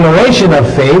our declaration of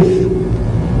faith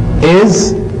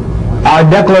is our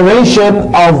declaration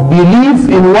of belief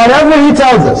in whatever he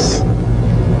tells us.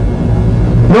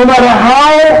 No matter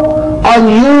how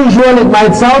unusual it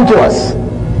might sound to us.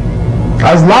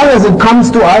 As long as it comes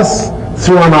to us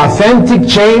through an authentic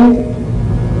chain,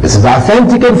 this is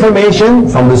authentic information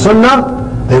from the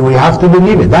Sunnah, then we have to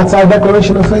believe it. That's our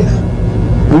declaration of faith.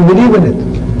 We believe in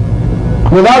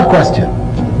it. Without question.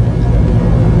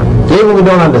 Even if we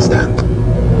don't understand.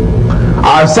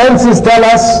 Our senses tell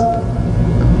us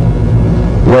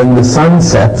when the sun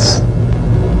sets,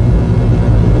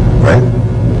 right?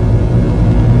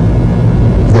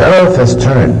 The earth has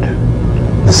turned.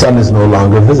 The sun is no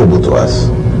longer visible to us.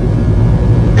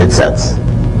 It sets.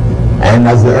 And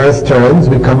as the earth turns,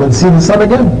 we come and see the sun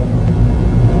again.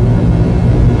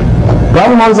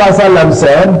 Prophet Muhammad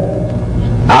said,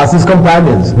 asked his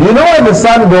companions, do you know where the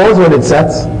sun goes when it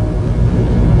sets?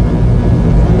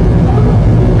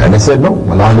 And they said, no,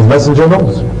 Allah and His Messenger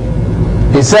knows.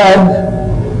 He said,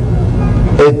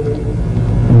 it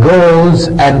goes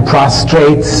and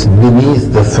prostrates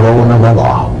beneath the throne of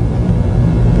Allah.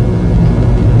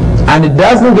 And it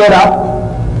doesn't get up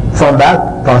from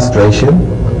that prostration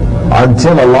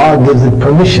until Allah gives it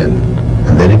permission,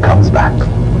 and then it comes back.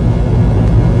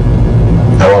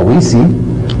 Now what we see,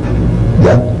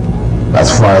 yeah, as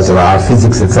far as our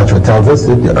physics, etc. tells us,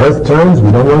 if the earth turns,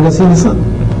 we don't want to see the sun.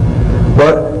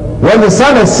 But when the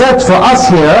sun is set for us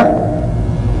here,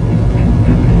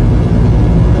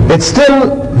 it's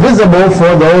still visible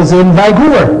for those in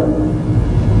Vancouver,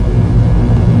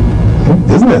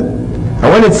 isn't it? And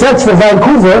when it sets for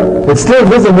Vancouver, it's still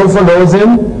visible for those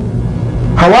in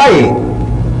Hawaii,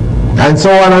 and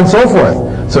so on and so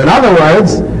forth. So in other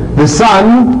words, the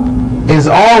sun is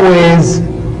always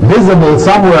visible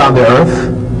somewhere on the earth,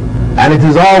 and it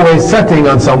is always setting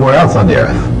on somewhere else on the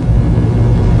earth.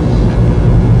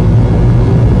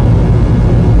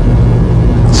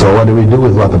 So what do we do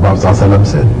with what the Prophet ﷺ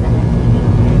said?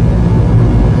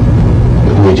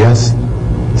 We just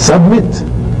submit.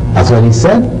 That's what he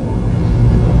said.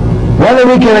 Whether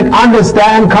we can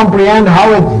understand, comprehend how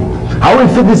we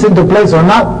fit this into place or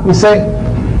not, we say,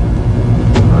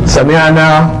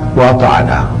 Sami'ana wa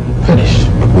ta'ana. Finish.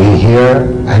 We hear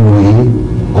and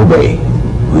we obey.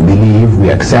 We believe, we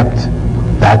accept.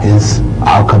 That is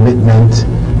our commitment.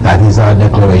 That is our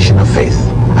declaration of faith.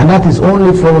 And that is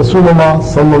only for Rasulullah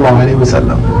sallallahu alayhi wa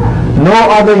sallam. No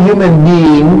other human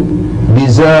being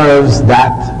deserves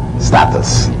that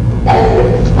status.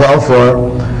 Well, for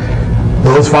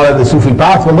those following the Sufi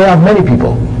path, well, they have many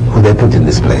people who they put in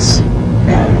this place.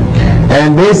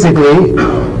 And basically,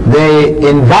 they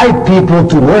invite people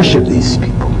to worship these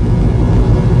people.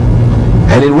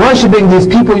 And in worshiping these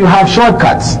people, you have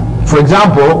shortcuts. For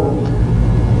example,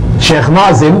 Sheikh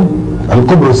Nazim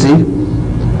al-Qubrusi,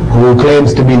 who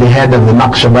claims to be the head of the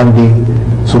Naqshbandi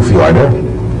Sufi order,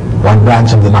 one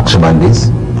branch of the Naqshbandis,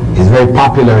 is very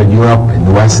popular in Europe, in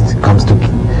the West, comes to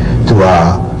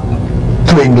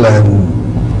England.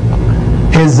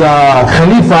 His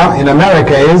Khalifa in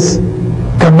America is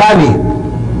Kabbani.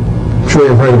 I'm sure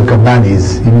you've heard of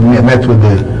Kabbanis. He met with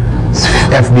the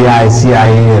FBI,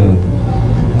 CIA, and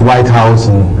White House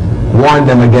and warned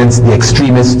them against the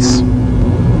extremists,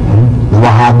 the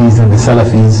Wahhabis and the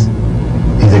Salafis.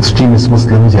 These extremist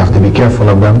Muslims, you have to be careful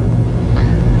of them.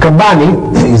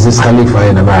 Kabbani is his Khalifa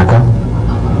in America.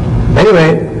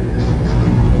 Anyway,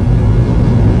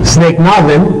 Snake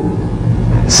Nazim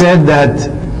said that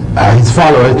his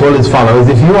follower told his followers,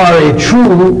 if you are a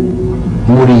true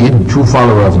murid, true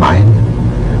follower of mine,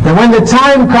 then when the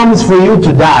time comes for you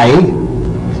to die,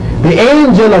 the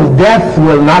angel of death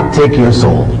will not take your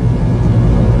soul.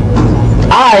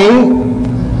 I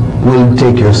will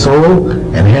take your soul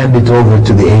and hand it over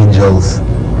to the angels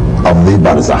of the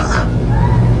Barzakh.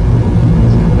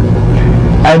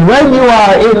 And when you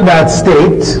are in that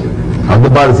state of the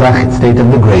Barzakh, state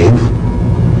of the grave,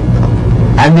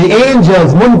 and the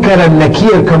angels Munkar and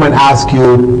Nakir come and ask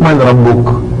you, Man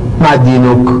Rabbuk, Ma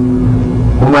Dinuk,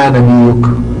 Ma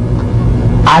Nabiyuk,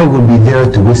 I will be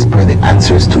there to whisper the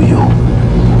answers to you.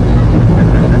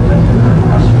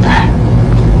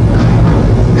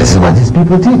 This is what these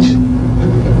people teach.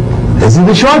 This is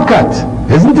the shortcut,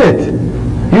 isn't it?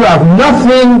 You have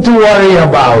nothing to worry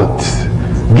about.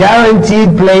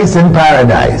 Guaranteed place in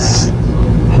paradise.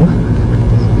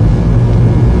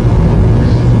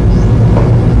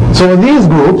 So these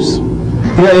groups,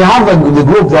 you have the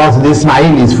group also, the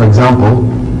Ismailis, for example.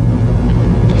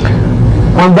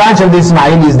 One branch of the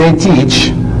Ismailis, they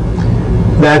teach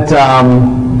that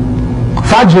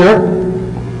Fajr,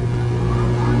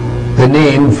 the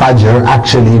name Fajr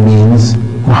actually means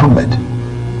Muhammad.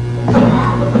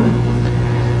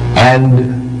 And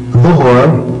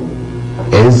Dhuhr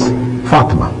is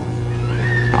Fatima.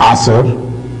 Asr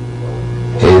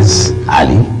is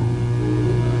Ali.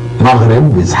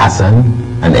 Maghrib is Hassan.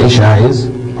 And Isha is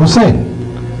Hussein.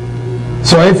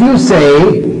 So if you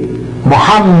say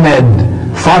Muhammad,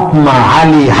 Fatima,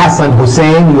 Ali, Hassan,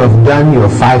 Hussein, you have done your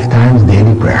 5 times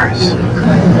daily prayers.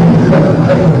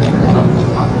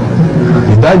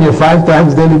 You've done your 5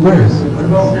 times daily prayers. What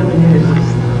about 7 years?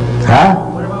 Huh?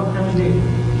 What about 7 days?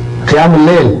 Qiyam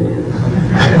al-Layl.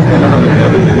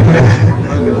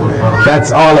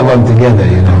 That's all of them together,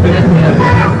 you know.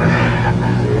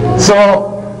 So,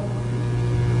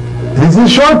 this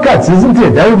is shortcuts, isn't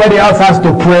it? Everybody else has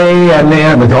to pray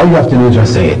and but all you have to do is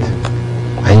just say it.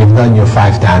 And you've done your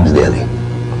 5 times daily.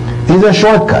 These are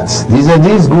shortcuts. These are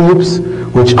these groups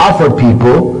which offer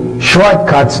people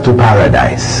shortcuts to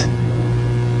paradise.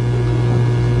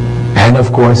 And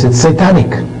of course it's satanic.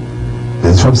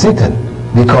 This is from Satan.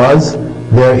 Because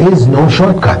there is no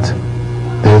shortcut.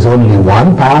 There is only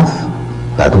one path,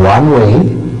 that one way,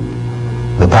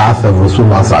 the path of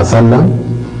Rasulullah ﷺ,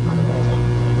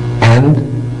 and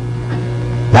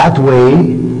that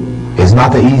way is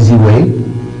not an easy way.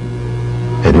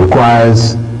 It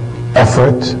requires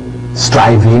effort,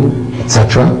 striving,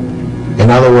 etc. In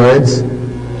other words,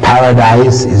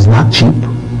 Paradise is not cheap.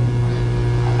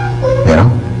 You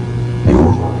know,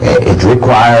 it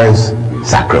requires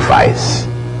sacrifice.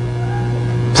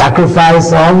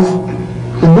 Sacrifice of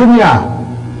the dunya.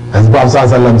 As the Prophet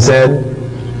ﷺ said,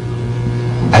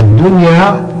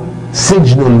 "Ad-dunya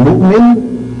sijnul mu'min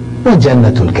wa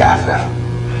jannatul kafir."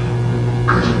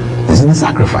 This is the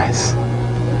sacrifice.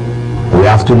 We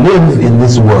have to live in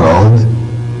this world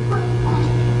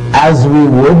as we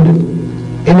would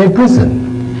in a prison.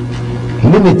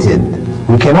 Limited.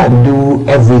 We cannot do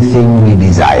everything we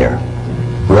desire.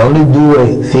 We only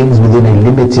do things within a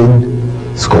limited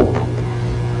scope.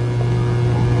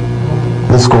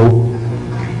 The scope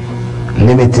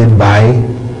limited by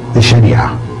the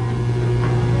Sharia.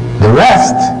 The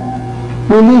rest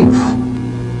we leave.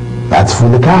 That's for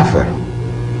the kafir.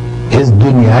 His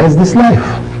dunya is this life.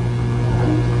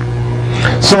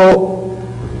 So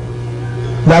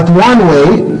that one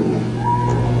way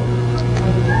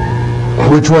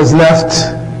which was left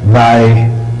by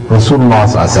Rasulullah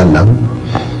ﷺ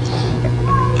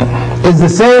is the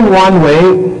same one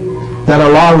way that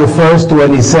Allah refers to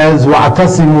when He says,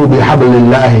 وَاعْتَصِمُوا بِحَبْلِ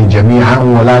اللَّهِ جَمِيعًا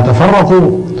وَلَا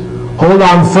تَفَرَّقُوا. Hold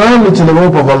on firmly to the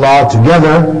rope of Allah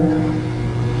together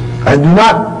and do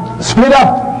not split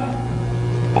up.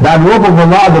 That rope of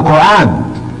Allah, the Quran,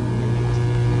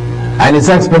 and its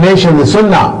explanation, the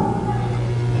Sunnah,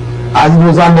 as it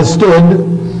was understood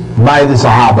by the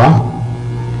Sahaba,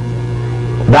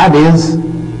 that is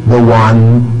the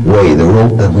one way, the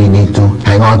rope that we need to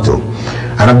hang on to.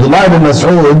 And Abdullah ibn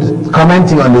Mas'ud,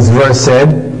 commenting on this verse,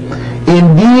 said,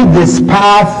 indeed this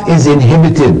path is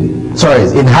inhabited.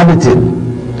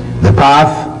 The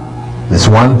path, this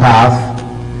one path,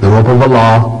 the rope of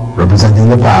Allah representing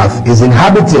the path, is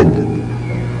inhabited.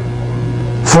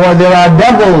 For there are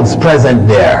devils present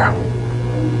there.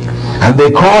 And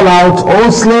they call out, O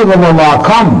slave of Allah,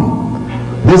 come.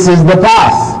 This is the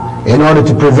path, in order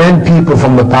to prevent people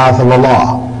from the path of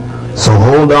Allah. So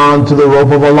hold on to the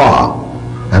rope of Allah.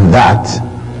 And that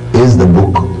is the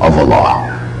book of Allah.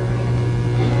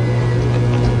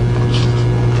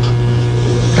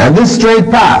 And this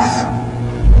straight path,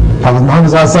 Prophet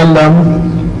Muhammad ﷺ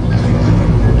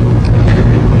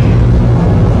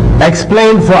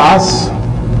explained for us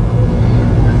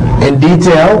in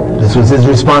detail. This was his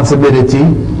responsibility.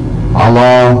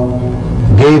 Allah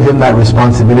gave him that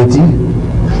responsibility,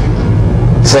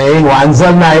 saying,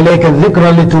 وَأَنزَلْنَا إِلَيْكَ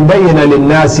الذِّكْرَ لِتُبَيِّنَ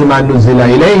لِلنَّاسِ مَا نُزِّلَ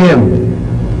إِلَيْهِمْ.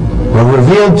 We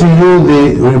revealed to you the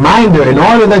reminder in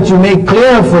order that you make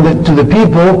clear to the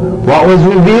people what was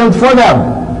revealed for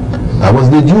them. That was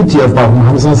the duty of Prophet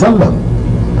Muhammad ﷺ.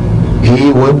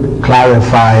 He would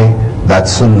clarify that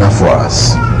sunnah for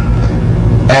us.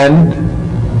 And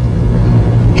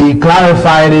he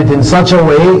clarified it in such a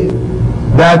way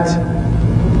that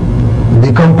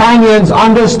the companions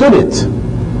understood it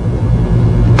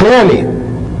clearly.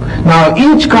 Now,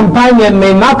 each companion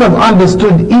may not have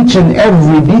understood each and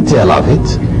every detail of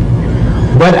it,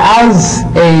 but as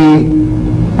a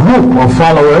group of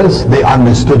followers, they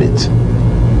understood it.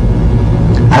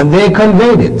 And they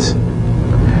conveyed it.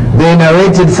 They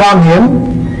narrated from him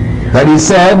that he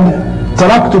said,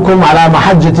 تَرَكْتُكُمْ عَلَى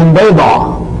مَحَجَّةٍ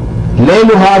بَيْضَاءٍ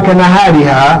لَيْلُهَا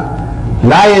كَنَهَارِهَا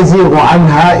لَا يَزِيغُ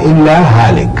عَنْهَا إِلَّا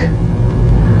هَالِكٌ.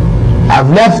 I've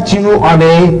left you on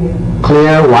a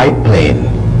clear white plain,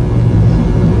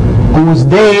 whose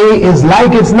day is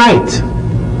like its night.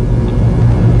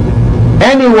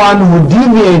 Anyone who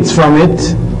deviates from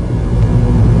it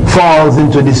falls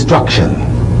into destruction.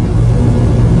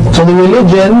 So the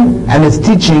religion and its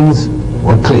teachings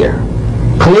were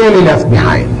clearly left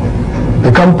behind.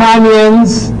 The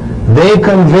companions, they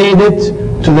conveyed it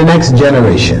to the next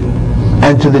generation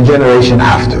and to the generation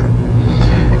after.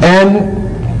 And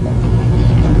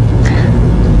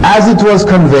as it was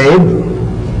conveyed,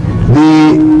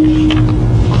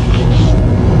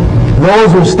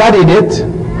 those who studied it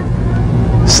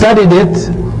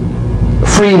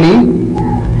freely.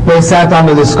 They sat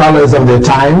under the scholars of their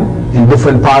time in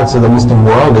different parts of the Muslim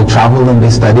world. They traveled and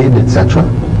they studied, etc.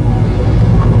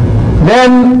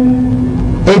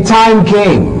 Then a time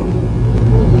came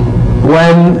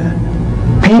when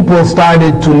people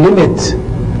started to limit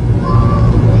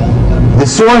the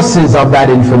sources of that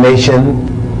information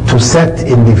to set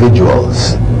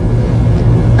individuals.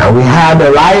 And we had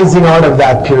arising out of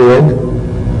that period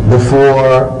the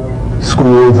four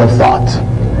schools of thought,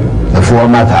 the four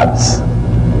madhabs.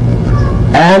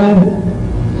 And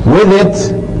with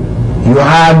it, you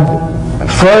had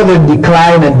further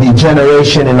decline and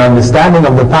degeneration in understanding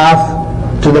of the path,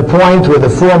 to the point where the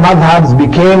four madhabs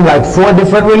became like four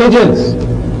different religions.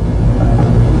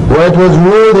 Where it was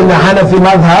ruled in the Hanafi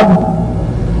madhab,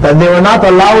 that they were not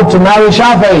allowed to marry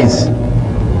Shafi'is.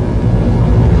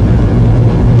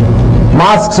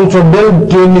 Mosques which were built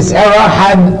during this era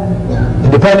had,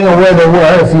 depending on where they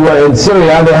were, if you were in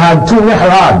Syria, they had two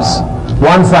mihrabs,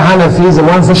 one for Hanafis and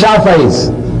one for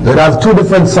Shafi'is. They'd have two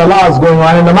different salahs going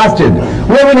on in the masjid.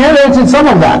 We have inherited some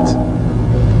of that.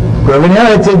 We have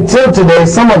inherited till today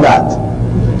some of that.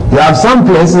 You have some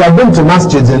places, I've been to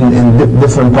masjids in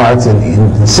different parts,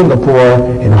 in Singapore,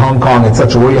 in Hong Kong,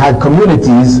 etc., where you had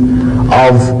communities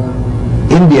of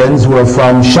Indians who were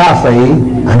from Shafi'i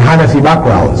and Hanafi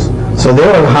backgrounds. So they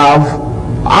will have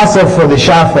Asr for the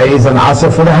Shafi'is and Asr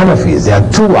for the Hanafis. They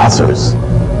had two Asrs,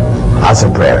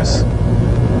 Asr prayers.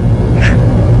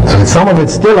 So some of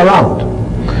it's still around.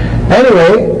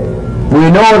 Anyway, we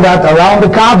know that around the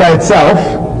Kaaba itself,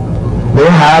 they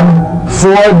had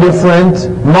 4 different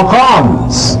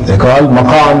maqams. They call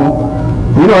maqam,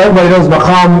 you know, everybody knows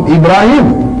maqam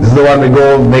Ibrahim. This is the one we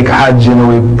go make hajj, you know,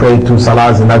 we pray 2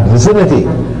 salahs in that vicinity.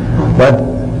 But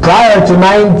prior to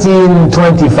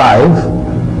 1925,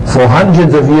 for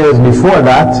hundreds of years before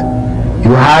that,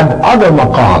 you had other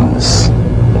maqams.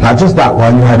 Not just that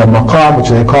one, you had a maqam which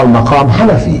they call maqam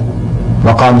Hanafi,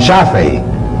 maqam Shafi'i,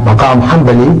 maqam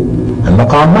Hanbali, and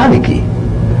maqam Maliki.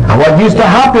 And what used to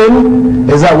happen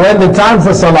is that when the time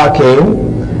for Salah came,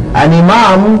 an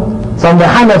Imam from the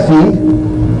Hanafi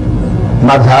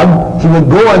madhab, he would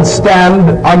go and stand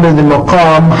under the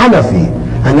maqam Hanafi.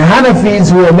 And the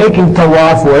Hanafis who were making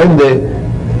tawaf were in the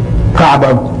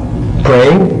Kaaba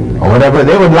praying, or whatever,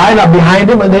 they would line up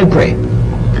behind him and they'd pray.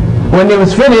 When he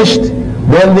was finished,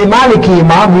 then the Maliki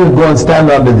Imam, he would go and stand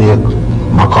under the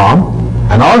maqam,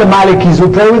 and all the Malikis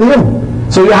would pray with him.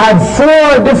 So you had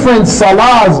 4 different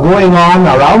salahs going on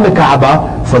around the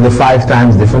Kaaba for the 5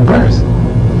 times different prayers.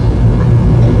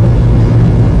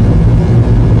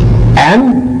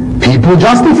 And people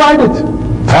justified it.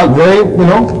 Felt very, you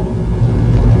know.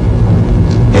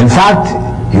 In fact,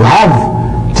 you have,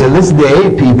 till this day,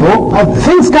 people,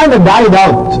 things kind of died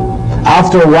out.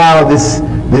 After a while, this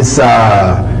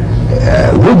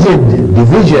rigid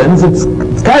divisions, it's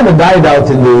kind of died out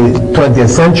in the 20th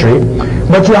century.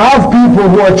 But you have people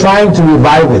who are trying to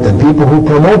revive it and people who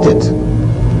promote it.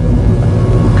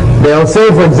 They'll say,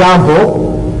 for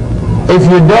example, if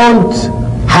you don't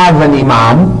have an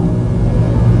imam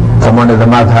from one of the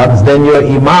madhabs, then your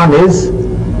imam is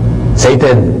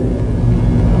Satan.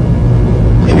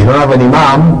 If you don't have an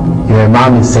imam, your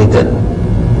imam is Satan.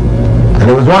 And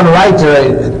there was one writer,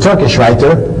 a Turkish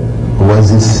writer, who was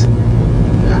this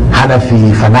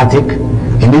Hanafi fanatic.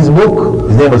 In his book,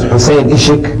 his name was Hussein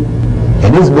Ishik.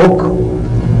 In his book,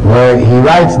 where he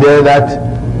writes there that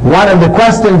one of the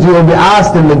questions you will be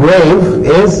asked in the grave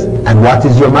is, and what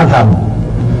is your madhab?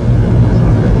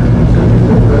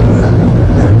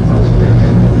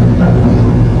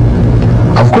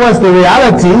 Of course, the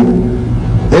reality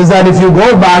is that if you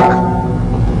go back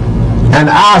and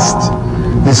asked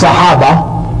the Sahaba,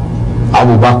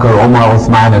 Abu Bakr, Umar,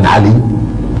 Uthman and Ali,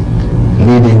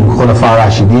 leading Khulafa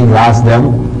Rashidin, you ask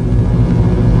them,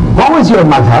 what was your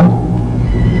madhab?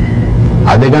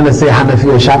 Are they going to say Hanafi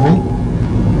or Shafi?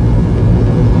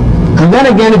 And then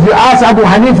again, if you ask Abu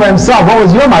Hanifa himself, what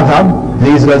was your madhab?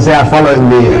 He's going to say, I follow in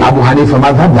the Abu Hanifa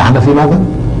madhab, the Hanafi madhab.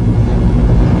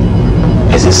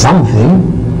 Is it something,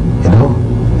 you know?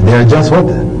 They're just what?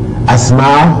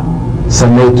 Asma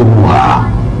samaytumuha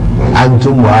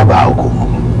antum wa aba'ukum.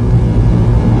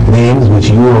 Names which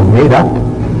you have made up,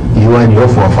 you and your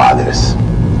forefathers.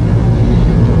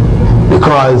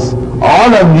 Because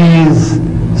all of these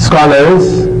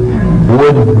scholars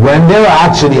would, when they were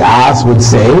actually asked, would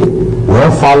say,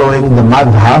 we're following the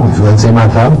madhab, if you want to say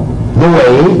madhab, the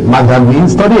way, madhab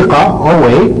means tariqah, or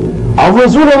way, of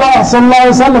Rasulullah sallallahu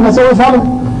alaihi wasallam. That's what we follow.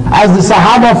 As the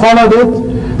Sahaba followed it,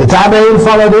 the Tabi'in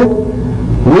followed it,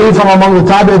 we from among the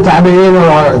Tabi'in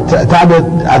or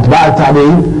Atba'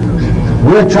 Tabi'in,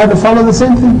 we're trying to follow the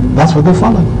same thing. That's what they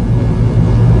followed.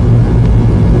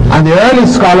 And the early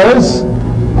scholars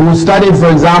who studied, for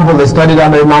example, they studied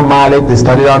under Imam Malik, they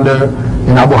studied under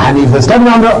Abu Hanifa, they studied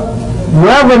under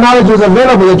wherever knowledge was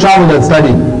available, they traveled and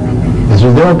studied. This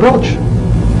was their approach.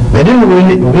 They didn't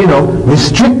really,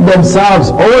 restrict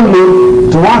themselves only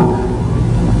to one.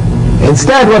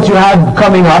 Instead, what you had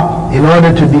coming up, in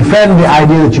order to defend the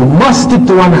idea that you must stick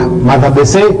to one madhab, they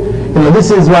say,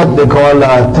 this is what they call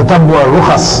tatabbu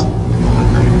al-rukhas.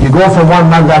 You go from one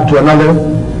madhab to another,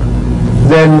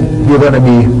 then you're going to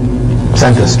be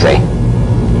sent astray,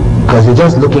 because you're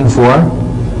just looking for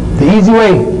the easy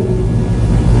way.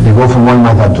 You go from one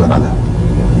madhab to another.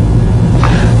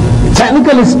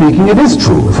 Technically speaking, it is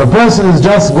true. If a person is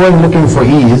just going looking for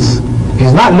ease,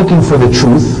 he's not looking for the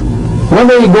truth,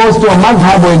 whether he goes to a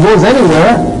madhab or he goes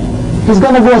anywhere, he's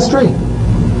going to go astray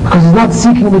because he's not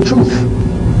seeking the truth.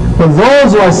 But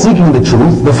those who are seeking the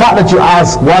truth, the fact that you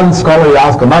ask one scholar, you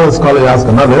ask another scholar, you ask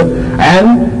another,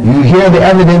 and you hear the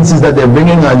evidences that they're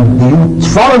bringing and you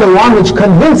follow the one which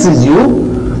convinces you,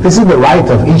 this is the right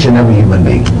of each and every human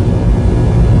being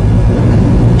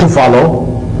to follow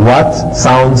what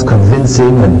sounds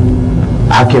convincing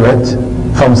and accurate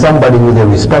from somebody who they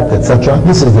respect, etc.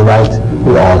 This is the right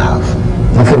we all have.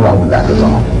 Nothing wrong with that at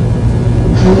all.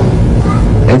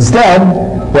 Instead,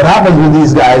 what happens with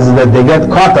these guys is that they get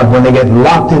caught up when they get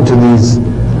locked into these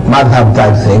madhab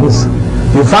type things.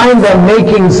 You find them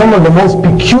making some of the most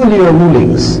peculiar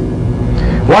rulings.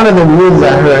 One of the rules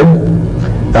I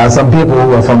heard, there are some people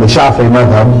who are from the Shafi'i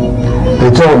madhab,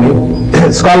 they told me,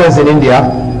 scholars in India,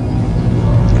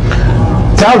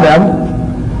 tell them,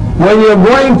 when you're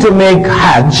going to make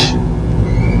Hajj,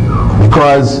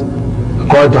 because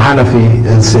according to Hanafi,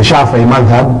 it's a Shafi'i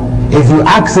madhab, if you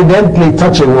accidentally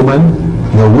touch a woman,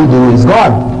 your wudu is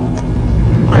gone.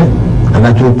 Right? And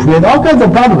that will create all kinds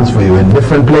of problems for you. In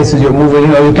different places you're moving,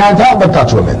 you can't help but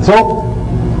touch women. So,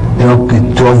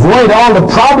 to avoid all the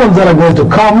problems that are going to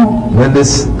come when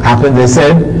this happened, they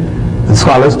said, the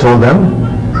scholars told them,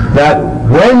 that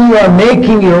when you are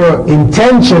making your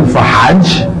intention for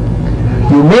Hajj,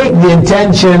 you make the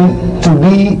intention to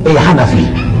be a Hanafi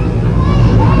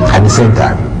at the same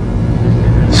time.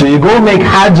 So you go make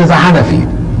Hajj as a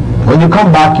Hanafi. When you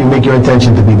come back, you make your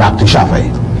intention to be back to Shafi'i.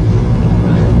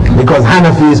 Because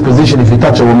Hanafi's position, if you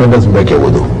touch a woman, doesn't break your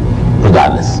wudu,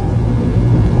 regardless.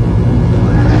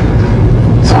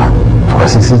 So, of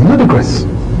course, this is ludicrous.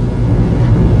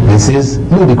 This is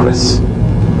ludicrous.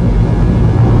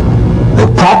 The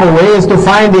proper way is to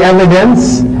find the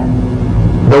evidence.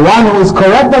 The one who is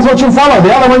correct, that's what you follow.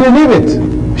 The other one, you leave it.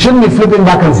 You shouldn't be flipping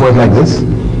back and forth like this.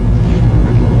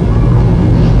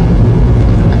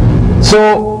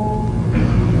 So,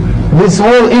 this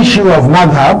whole issue of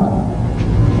madhab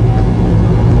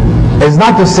is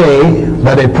not to say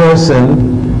that a person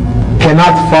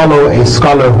cannot follow a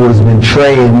scholar who has been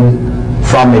trained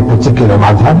from a particular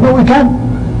madhab. No, we can.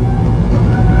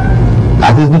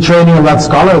 That is the training of that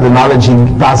scholar, the knowledge he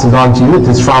passes on to you, it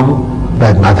is from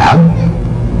that madhab.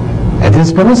 It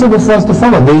is permissible for us to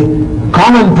follow. The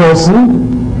common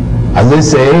person, as they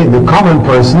say, the common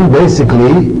person,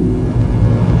 basically,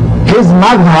 his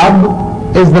madhab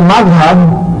is the madhab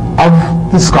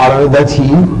of the scholar that he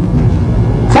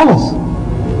follows.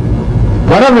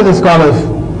 Whatever the scholar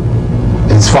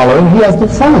is following, he has to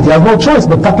follow it. He has no choice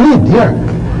but taqleed here.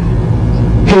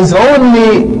 His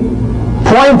only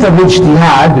point of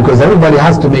ijtihad, because everybody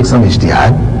has to make some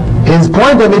ijtihad, his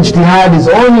point of ijtihad is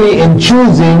only in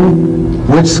choosing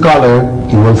which scholar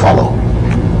he will follow.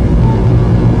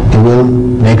 He will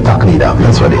make taqleed of.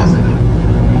 That's what he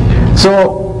is.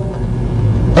 So,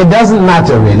 it doesn't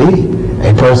matter really.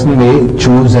 A person may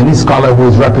choose any scholar who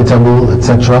is reputable,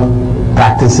 etc.,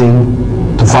 practicing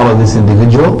to follow this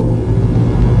individual,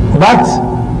 but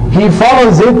he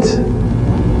follows it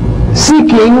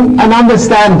seeking an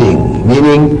understanding,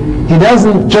 meaning he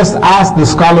doesn't just ask the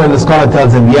scholar and the scholar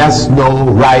tells him yes, no,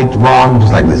 right, wrong,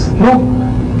 just like this. No,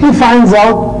 he finds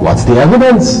out what's the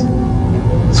evidence.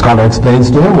 The scholar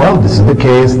explains to him, well, this is the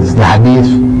case, this is the hadith,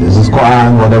 this is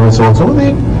Quran, whatever, so on, so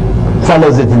he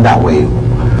follows it in that way.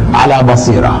 Ala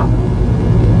basira.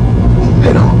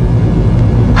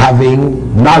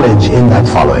 Having knowledge in that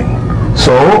following.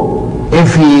 So,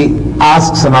 if he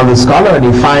asks another scholar and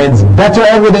he finds better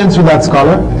evidence with that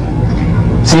scholar,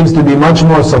 seems to be much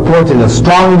more supporting a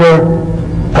stronger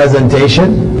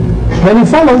presentation, then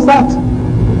he follows that.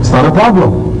 It's not a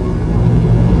problem.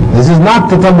 This is not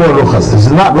tatabbu al-rukhas. This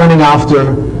is not running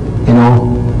after,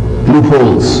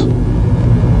 loopholes.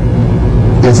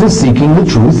 This is seeking the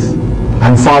truth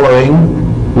and following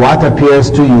what appears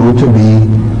to you to be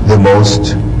the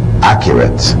most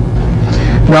accurate.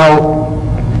 Now,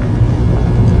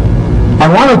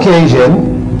 on one occasion,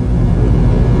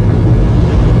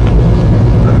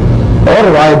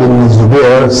 Urwa ibn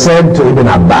Zubair said to Ibn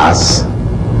Abbas,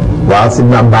 whilst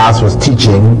Ibn Abbas was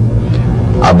teaching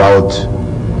about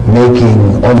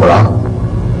making Umrah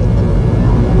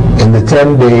in the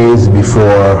 10 days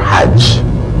before Hajj,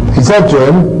 he said to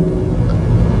him,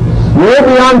 woe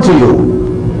be unto you,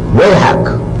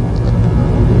 wayhak.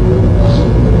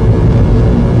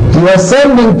 You are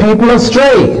sending people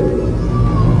astray.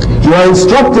 You are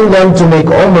instructing them to make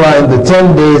Umrah in the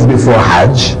 10 days before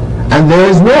Hajj, and there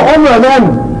is no Umrah then.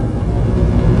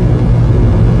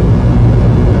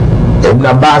 Ibn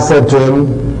Abbas said to him,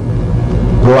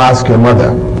 go ask your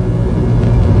mother.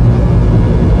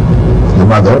 The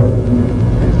mother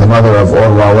the mother of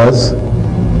Urwa was?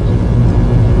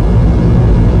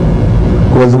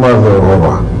 Who was the mother of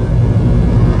Urwa?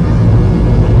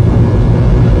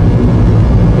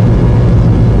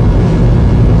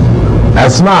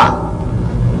 Asma,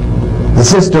 the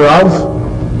sister of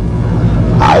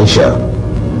Aisha.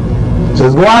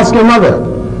 Says, go ask your mother.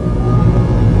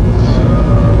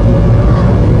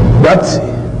 But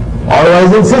Urwa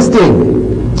is insisting.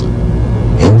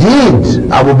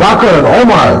 Indeed, Abu Bakr and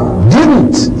Omar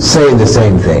didn't say the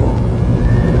same thing.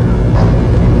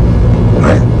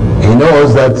 Right? He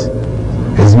knows that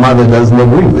his mother doesn't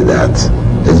agree with that.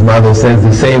 His mother says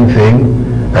the same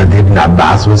thing that Ibn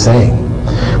Abbas was saying.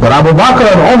 But Abu Bakr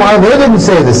and Omar, they didn't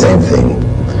say the same thing.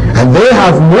 And they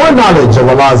have more knowledge of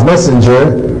Allah's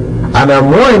Messenger and are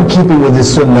more in keeping with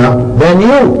his sunnah than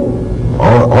you.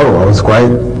 Urwa was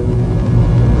quite,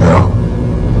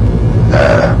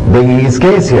 bringing his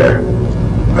case here,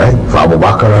 right, for Abu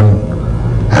Bakr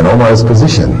and Omar's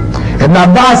position. And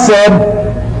Abbas said,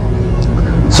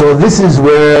 so this is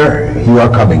where you are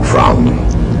coming from.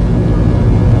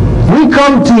 We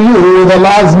come to you with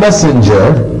Allah's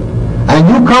Messenger, and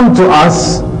you come to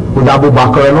us with Abu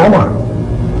Bakr and Omar.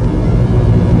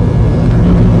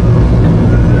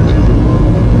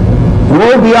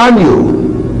 Woe be on you.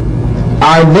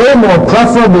 Are they more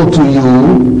preferable to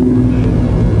you,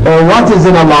 or what is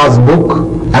in Allah's book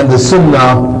and the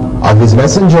sunnah of his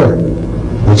messenger,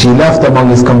 which he left among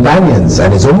his companions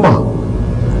and his ummah?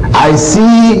 I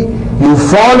see you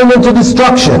fallen into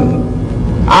destruction.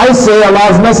 I say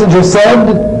Allah's messenger said,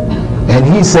 and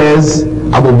he says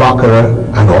Abu Bakr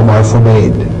and Omar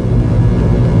forbade.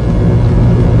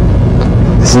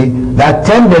 See, that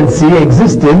tendency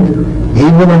existed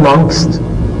even amongst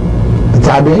the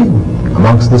Tabi'in,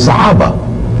 amongst the Sahaba.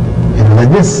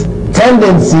 This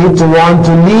tendency to want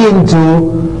to lean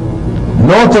to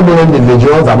notable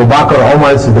individuals, Abu Bakr,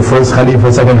 Omar is the first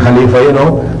Khalifa, second Khalifa,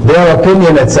 their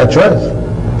opinion, etc.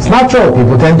 It's not true.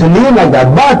 People tend to lean like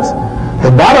that. But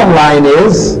the bottom line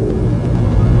is,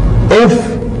 if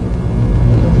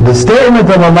the statement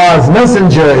of Allah's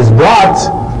Messenger is brought,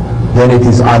 then it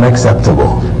is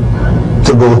unacceptable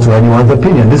to go to anyone's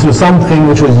opinion. This was something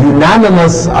which was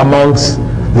unanimous amongst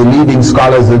the leading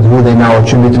scholars who they now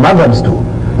attribute madhabs to.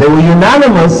 They were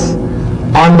unanimous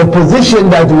on the position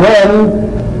that when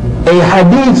a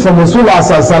hadith from Rasulullah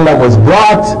ﷺ was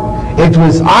brought, it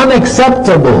was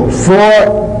unacceptable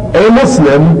for a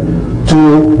Muslim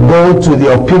to go to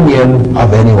the opinion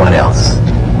of anyone else.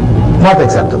 Not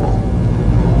acceptable.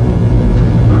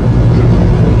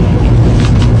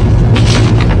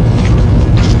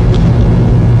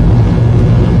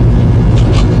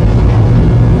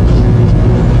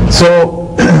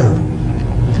 So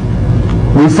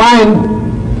we find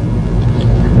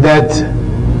that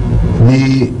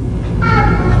the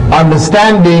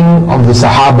understanding of the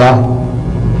Sahaba,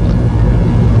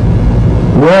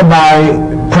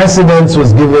 whereby precedence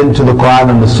was given to the Quran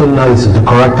and the Sunnah, this is the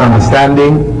correct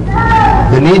understanding.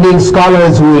 The leading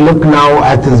scholars who we look now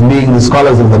at as being the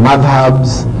scholars of the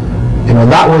madhabs,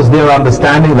 that was their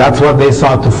understanding, that's what they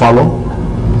sought to follow.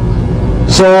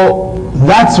 So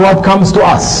that's what comes to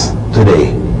us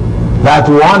today. That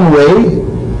one way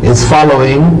is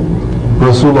following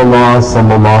Rasulullah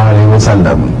sallallahu alaihi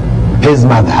wasallam, his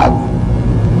madhab.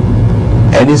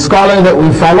 Any scholar that we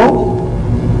follow,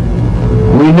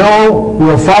 we know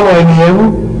we're following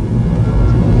him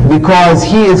because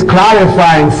he is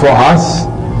clarifying for us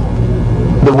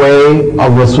the way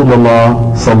of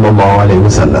Rasulullah sallallahu alaihi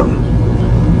wasallam.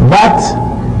 But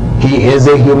he is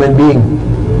a human being.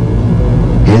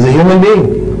 He is a human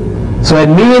being. So it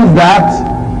means that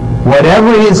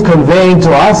whatever he is conveying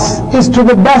to us is to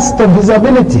the best of his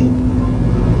ability.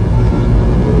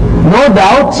 No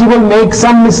doubt he will make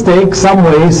some mistake, some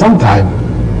way, sometime.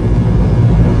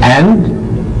 And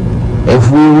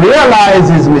if we realize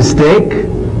his mistake,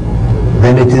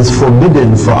 then it is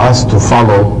forbidden for us to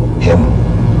follow him.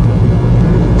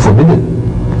 Forbidden.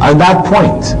 At that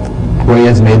point where he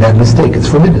has made that mistake, it's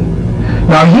forbidden.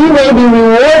 Now he may be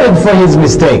rewarded for his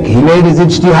mistake. He made his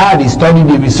ijtihad, he studied,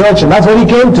 he researched, and that's what he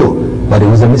came to. But it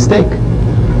was a mistake.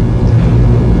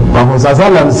 Prophet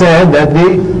ﷺ said that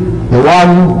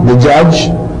the judge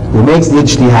who makes the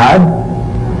ijtihad,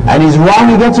 and he's wrong,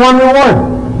 he gets one reward.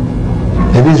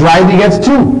 If he's right, he gets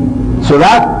two. So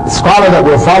that scholar that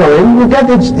we're following will get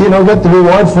the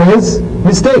reward for his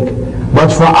mistake. But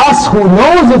for us who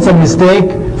knows it's a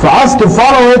mistake, for us to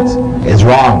follow it is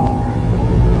wrong.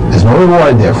 There's no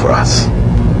reward there for us.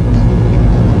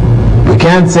 We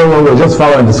can't say, well, we're just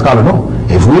following the scholar. No.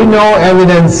 If we know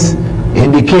evidence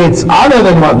indicates other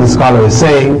than what the scholar is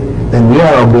saying, then we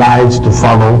are obliged to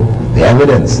follow the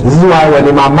evidence. This is why when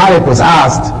Imam Malik was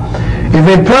asked, if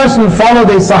a person followed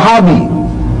a Sahabi,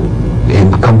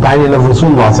 a companion of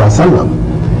Rasulullah sallallahu alaihi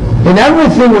wasallam, in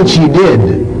everything which he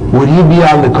did, would he be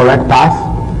on the correct path?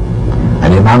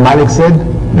 And Imam Malik said,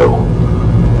 no.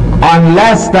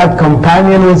 Unless that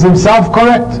companion was himself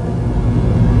correct.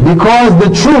 Because the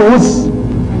truth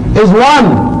is one.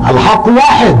 Al-Haqq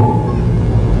wahid.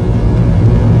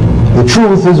 The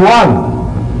truth is one.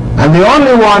 And the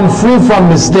only one free from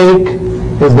mistake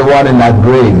is the one in that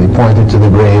grave. He pointed to the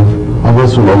grave of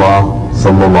Rasulullah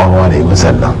sallallahu alayhi wa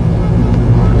sallam.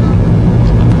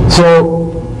 So,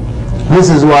 this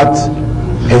is what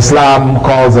Islam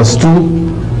calls us to.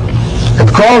 It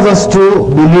calls us to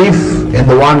belief in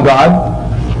the one God,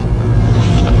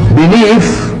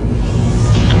 belief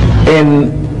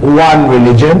in one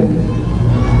religion,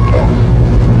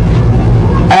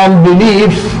 and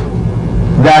belief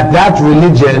that that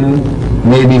religion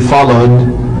may be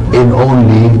followed in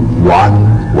only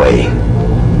one way.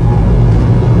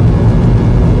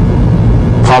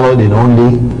 Followed in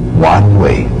only one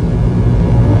way.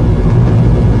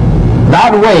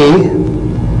 That way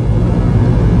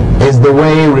is the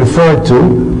way referred to,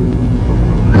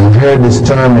 we've heard this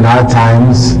term in our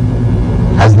times,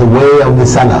 as the way of the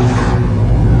Salaf.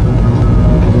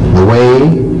 The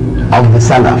way of the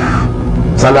Salaf.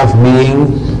 Salaf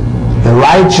being the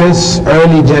righteous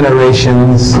early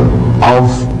generations of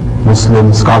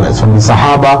Muslim scholars, from the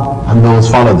Sahaba and those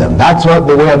follow them. That's what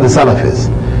the way of the Salaf is.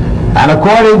 And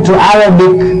according to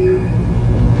Arabic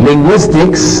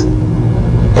linguistics,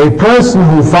 a person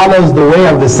who follows the way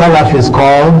of the Salaf is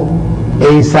called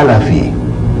a Salafi.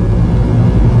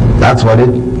 That's what it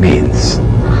means.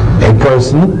 A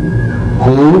person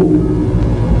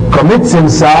who commits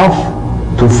himself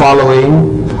to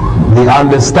following the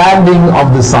understanding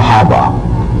of the Sahaba,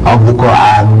 of the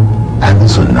Quran and the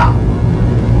Sunnah.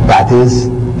 That is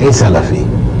a Salafi.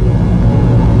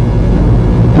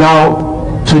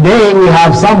 Now, today we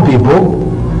have some people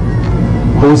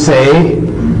who say,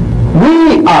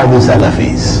 we are the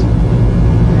Salafis.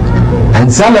 And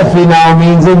Salafi now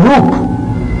means a group.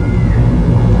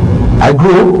 A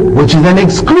group which is an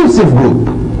exclusive group,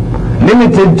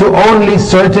 limited to only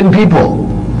certain people.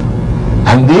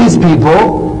 And these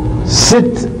people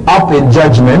sit up in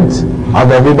judgment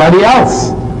of everybody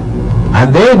else.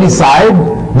 And they decide,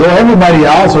 though everybody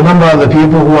else, or a number of the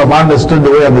people who have understood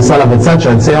the way of the Salaf,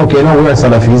 etc., and say, okay, no, we're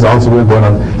Salafis also, we're going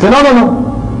on. Say, no, no, no.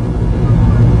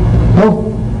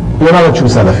 No, you're not a true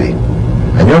Salafi.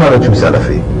 And you're not a true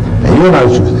Salafi. And you're not a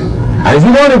true Salafi. And if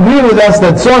you don't agree with us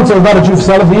that so-and-so is not a true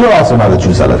Salafi, you're also not a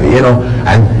true Salafi, you know.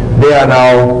 And they are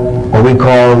now what we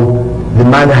call the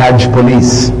manhaj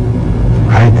police,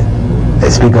 right? They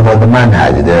speak about the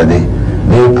manhaj.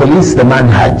 They police the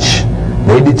manhaj.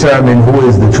 They determine who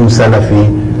is the true Salafi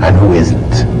and who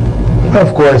isn't.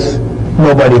 Of course,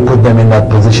 nobody put them in that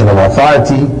position of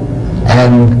authority,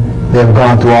 and they've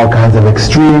gone to all kinds of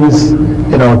extremes,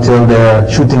 you know, till they're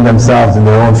shooting themselves in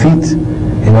their own feet,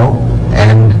 you know,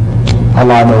 and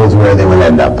Allah knows where they will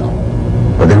end up.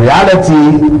 But the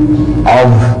reality of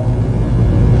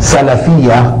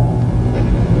Salafiyah,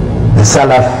 the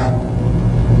Salaf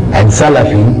and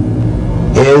Salafi,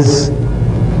 is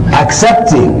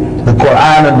accepting the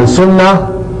Quran and the Sunnah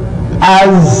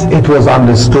as it was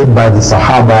understood by the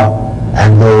Sahaba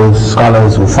and those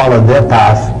scholars who followed their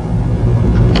path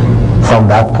from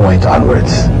that point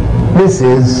onwards. This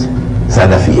is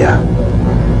Salafiyah.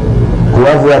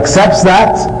 Whoever accepts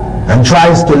that and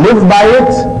tries to live by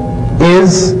it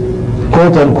is,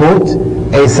 quote unquote,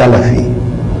 a Salafi.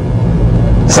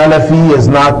 Salafi is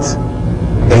not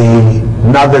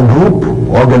another group,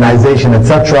 organization,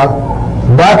 etc.,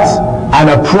 but an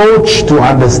approach to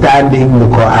understanding the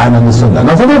Quran and the Sunnah.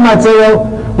 Now some people might say, well,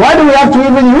 why do we have to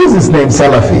even use this name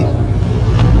Salafi?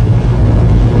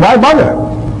 Why bother?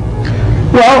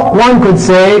 Well, one could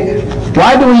say,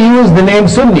 why do we use the name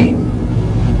Sunni?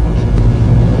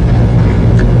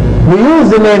 We use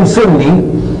the name Sunni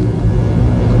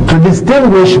to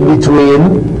distinguish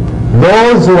between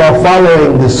those who are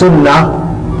following the Sunnah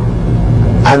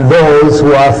and those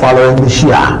who are following the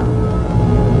Shia.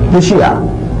 The Shia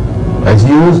is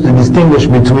used to distinguish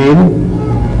between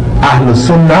Ahlul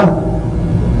Sunnah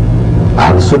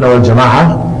wal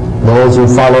Jama'ah, those who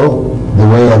follow the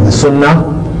way of the Sunnah,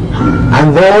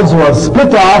 and those who are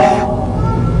split off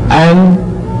and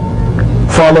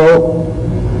follow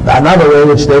another way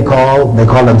which they call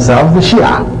themselves the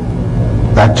Shia.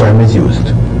 That term is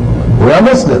used. We are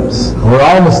Muslims. We're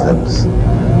all Muslims.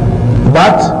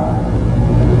 But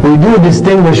we do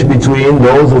distinguish between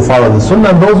those who follow the Sunnah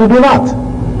and those who do not.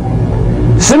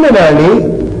 Similarly,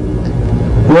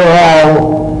 we're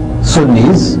all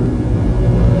Sunnis,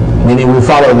 meaning we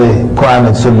follow the Quran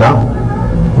and Sunnah.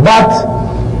 But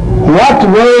what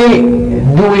way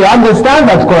do we understand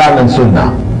that Quran and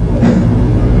Sunnah?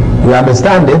 We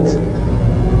understand it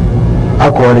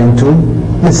according to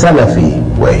the Salafi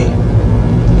way.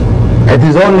 It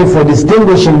is only for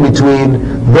distinguishing between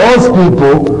those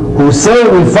people who say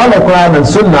we follow Quran and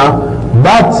Sunnah,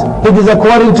 but it is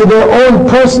according to their own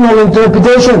personal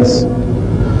interpretations.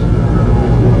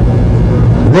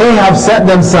 They have set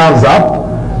themselves up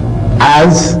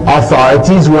as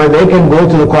authorities where they can go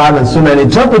to the Quran and Sunnah and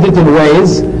interpret it in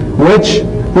ways which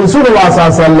Rasulullah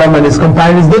ﷺ and his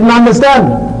companions didn't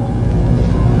understand.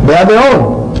 They are their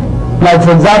own. Like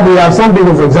for example, you have some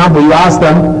people, for example, you ask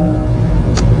them,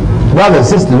 brothers,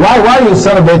 sisters, why are you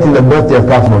celebrating the birthday of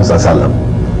Prophet Muhammad ﷺ?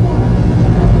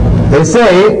 They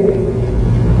say,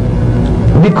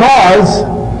 because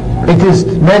it is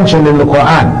mentioned in the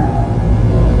Quran.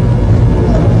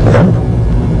 Yeah?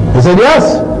 They said,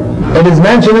 yes, it is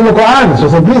mentioned in the Quran.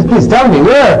 So please tell me,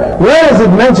 where is it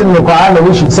mentioned in the Quran that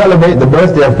we should celebrate the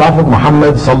birthday of Prophet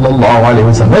Muhammad sallallahu alaihi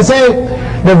wasallam? They say,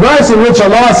 the verse in which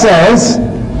Allah says,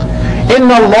 إِنَّ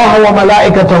اللَّهَ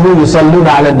وَمَلَائِكَتَهُ يُصَلُّونَ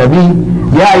عَلَى النَّبِيِّ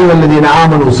يَا أَيُّهَا الَّذِينَ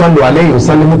آمَنُوا صَلُّوا عَلَيْهِ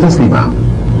وَسَلِّمُوا تَسْلِيمًا.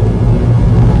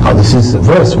 Oh, this is a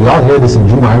verse. We all hear this in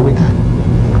Jummah every time.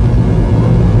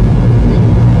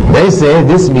 They say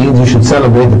this means you should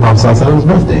celebrate the Prophet ﷺ's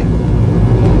birthday.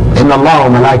 إِنَّ اللَّهَ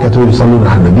وَمَلَائِكَتُهُ يُصَلُّونَ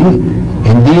عَلَى النَّبِيِّ.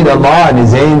 Indeed, Allah and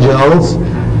His angels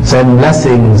send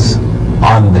blessings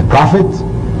on the Prophet.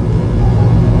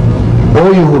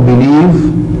 O you who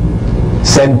believe,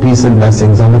 send peace and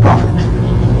blessings on the Prophet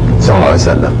sallallahu alaihi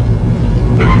wasallam.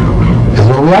 This is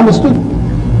what we understood.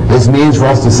 This means for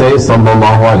us to say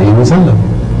sallallahu alaihi wasallam.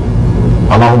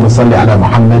 اللهم صل على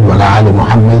محمد وعلى آل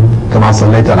محمد كما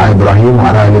صليت على إبراهيم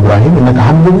وعلى آل إبراهيم إنك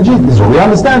حميد مجيد. This is what we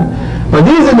understand. But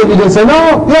these individuals say,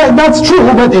 no, yeah, that's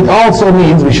true, but it also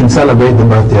means we should celebrate the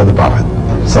birthday of the Prophet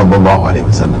sallallahu alaihi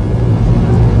wasallam.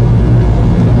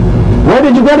 Where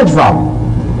did you get it from?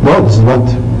 Well, this is what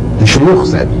the shuyukh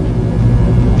said.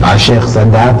 Our sheikh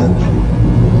said that, and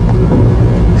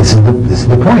this is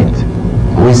the point.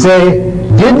 We say,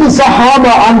 did the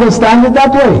Sahaba understand it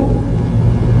that way?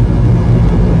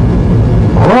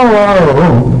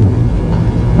 Oh,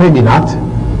 maybe not.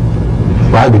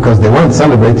 Why? Because they weren't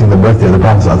celebrating the birthday of the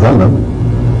Prophet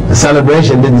ﷺ. The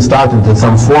celebration didn't start until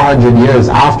some 400 years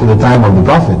after the time of the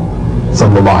Prophet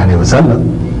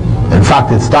ﷺ. In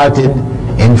fact, it started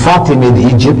in Fatimid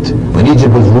Egypt, when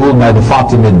Egypt was ruled by the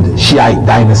Fatimid Shiite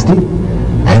dynasty,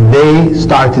 and they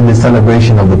started the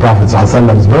celebration of the Prophet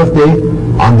ﷺ's birthday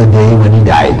on the day when he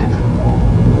died.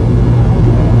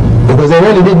 Because they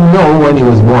really didn't know when he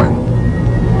was born.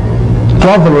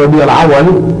 12th of Rabi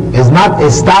al-Awwal is not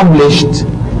established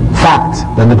fact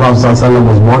that the Prophet ﷺ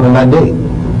was born on that day.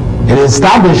 It is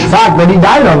established fact that he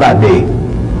died on that day.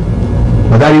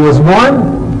 But that he was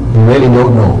born, we really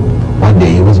don't know what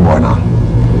day he was born on.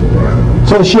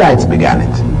 So the Shiites began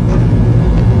it.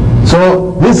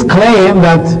 So this claim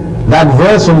that that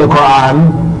verse from the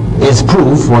Quran is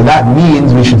proof, or that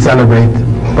means we should celebrate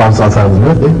Prophet ﷺ's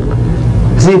birthday.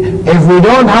 See, if we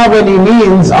don't have any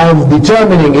means of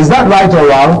determining is that right or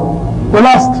wrong, we're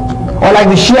lost. Or like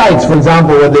the Shiites, for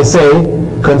example, what they say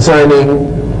concerning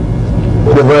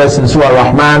the verse in Surah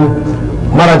Rahman,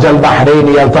 Maraj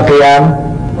al-Bahraini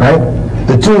al-Taqiyan, right?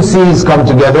 The two seas come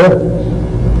together,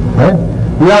 right?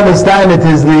 We understand it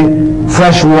is the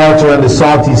fresh water and the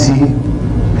salty sea,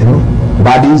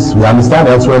 bodies. We understand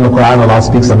elsewhere in the Quran Allah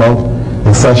speaks about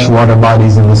the fresh water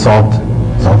bodies and the salty.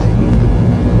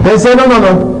 They say, no.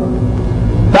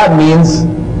 That means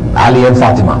Ali and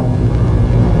Fatima.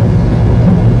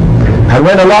 And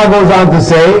when Allah goes on to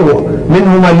say,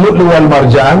 مِنْهُمَ اللُّؤْلُ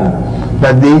وَالْمَرْجَانِ,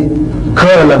 that the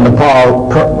pearl and the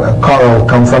coral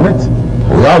come from it.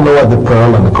 We all know what the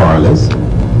pearl and the coral is.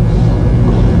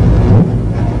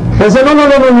 They say,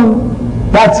 no.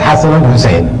 That's Hassan and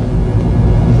Hussein.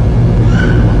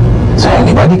 So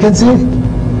anybody can say it.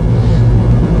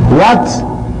 What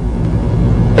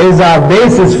is our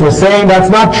basis for saying that's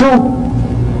not true?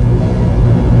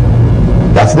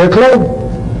 That's their claim.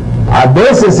 Our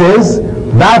basis is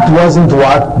that wasn't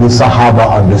what the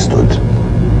Sahaba understood.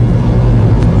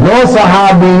 No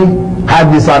Sahabi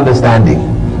had this understanding.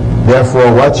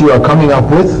 Therefore, what you are coming up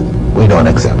with, we don't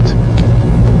accept.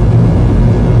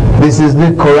 This is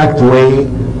the correct way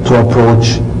to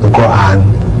approach the Quran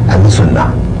and the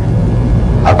Sunnah,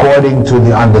 according to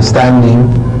the understanding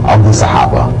of the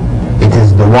Sahaba. It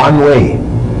is the one way.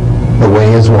 The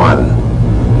way is one.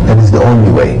 That is the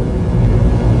only way.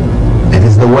 It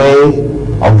is the way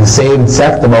of the saved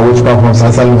sect about which Prophet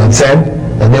ﷺ had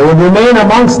said that they would remain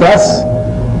amongst us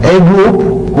a group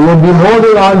who would be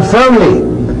holding on firmly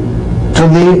to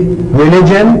the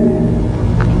religion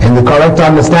in the correct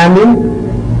understanding,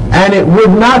 and it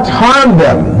would not harm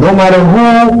them, no matter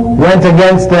who went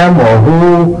against them or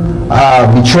who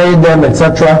betrayed them,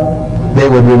 etc. They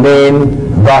would remain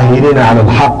ظاهرين على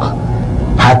الحق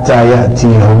حتى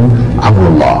يأتيهم أمر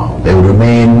الله. They would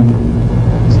remain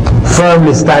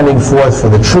firmly standing forth for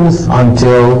the truth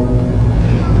until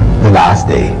the last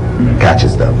day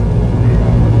catches them.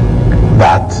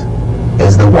 That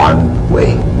is the one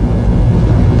way.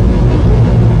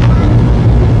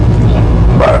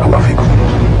 Barakallahu fikum.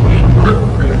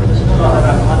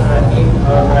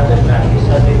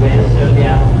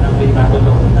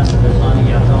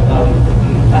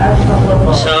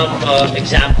 Some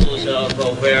examples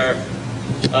of where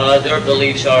their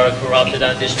beliefs are corrupted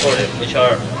and distorted, which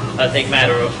are, I think,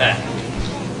 matter of fact.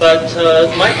 But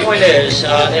my point is,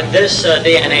 in this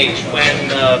day and age, when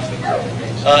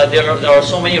there are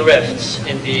so many rifts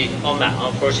in the Ummah,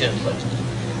 unfortunately,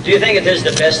 do you think it is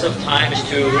the best of times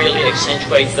to really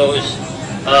accentuate those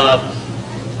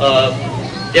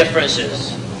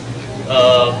differences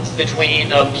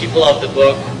between people of the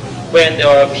book, when there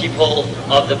are people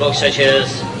of the book such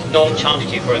as Noam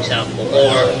Chomsky, for example,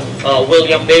 or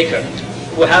William Baker,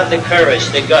 who have the courage,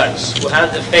 the guts, who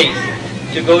have the faith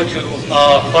to go to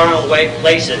far away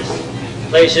places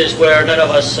where none of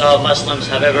us Muslims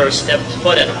have ever stepped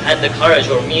foot in, had the courage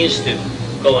or means to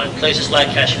go in, places like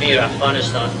Kashmir,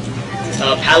 Afghanistan,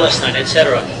 Palestine,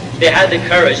 etc. They had the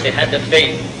courage, they had the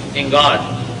faith in God.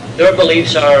 Their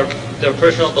beliefs are their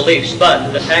personal beliefs,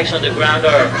 but the facts on the ground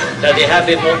are that they have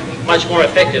been much more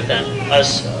effective than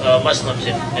us Muslims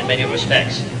in many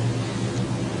respects.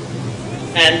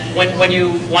 And when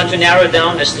you want to narrow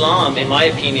down Islam, in my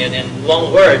opinion, in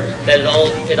one word, that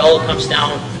it all comes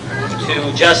down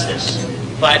to justice,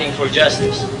 fighting for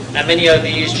justice. And many of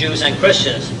these Jews and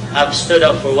Christians have stood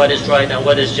up for what is right and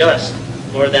what is just,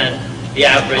 more than the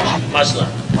average Muslim.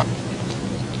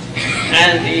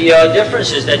 And the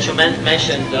differences that you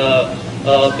mentioned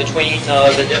between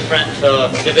the different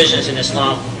divisions in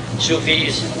Islam,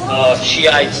 Sufis,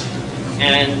 Shiites,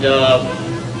 and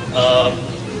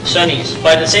Sunnis.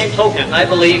 By the same token, I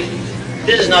believe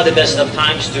this is not the best of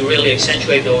times to really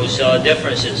accentuate those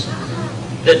differences.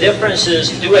 The differences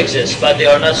do exist, but they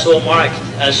are not so marked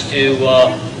as to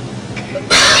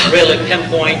really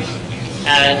pinpoint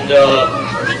and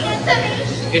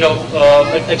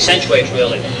accentuate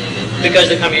really, because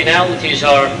the communalities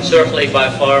are certainly by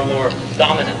far more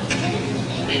dominant.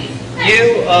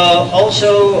 You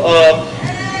also,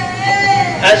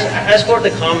 as for the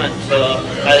comment,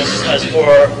 as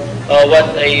for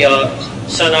what a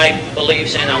Sunnite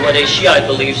believes in and what a Shiite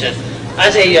believes in,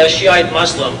 as a Shiite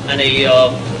Muslim and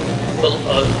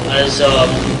as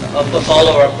a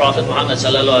follower of Prophet Muhammad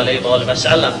sallallahu alaihi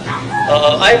wasallam,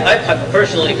 I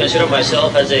personally consider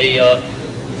myself as a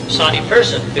Sunni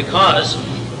person because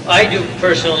I do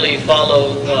personally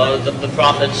follow the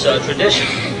Prophet's tradition.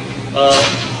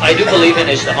 I do believe in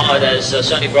ijtihad, as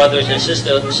Sunni brothers and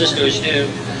sisters do,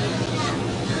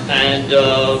 and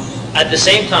at the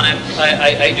same time,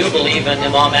 I do believe in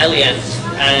Imam Ali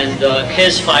and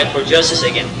his fight for justice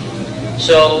again.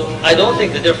 So I don't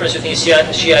think the difference between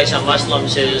Shiites and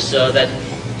Muslims is that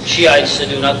Shiites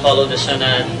do not follow the Sunnah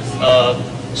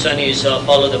and Sunnis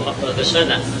follow the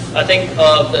Sunnah. I think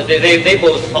they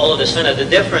both follow the Sunnah. The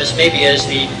difference maybe is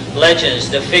the legends,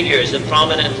 the figures, the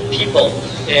prominent people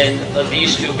in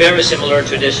these two very similar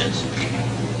traditions.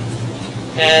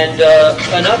 And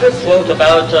another quote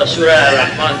about Surah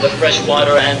Ar-Rahman, the fresh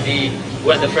water and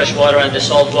when the fresh water and the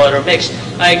salt water mix.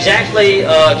 I exactly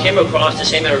came across the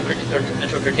same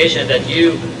interpretation that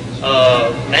you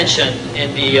mentioned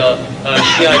in the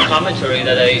Shiite commentary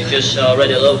that I just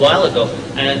read a little while ago.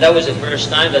 And that was the first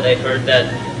time that I heard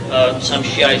that some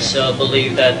Shiites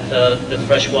believe that the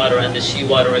fresh water and the sea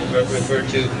water refer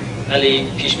to Ali,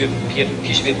 peace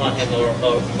be upon him, or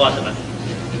Fatima.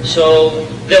 So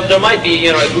there might be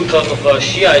a group of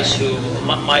Shiites who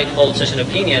might hold such an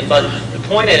opinion, but the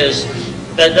point is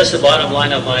that that's the bottom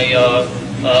line of my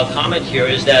comment here,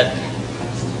 is that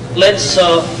let's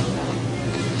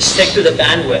stick to the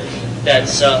bandwidth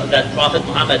that Prophet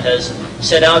Muhammad has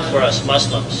set out for us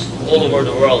Muslims all over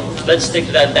the world. Let's stick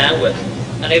to that bandwidth.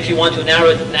 And if you want to narrow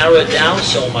it down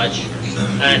so much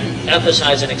and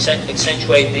emphasize and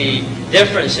accentuate the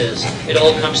differences, it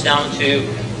all comes down to,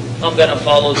 I'm going to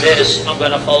follow this, I'm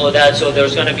going to follow that, so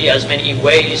there's going to be as many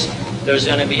ways, there's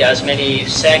going to be as many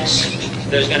sects,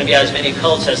 there's going to be as many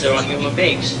cults as there are human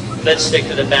beings. Let's stick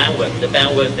to the bandwidth. The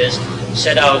bandwidth is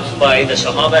set out by the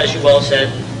Sahaba, as you well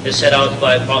said, is set out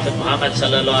by Prophet Muhammad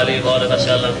sallallahu alaihi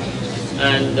wasallam,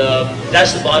 And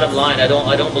that's the bottom line. I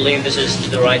don't believe this is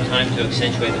the right time to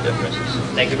accentuate the differences.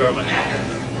 Thank you very much.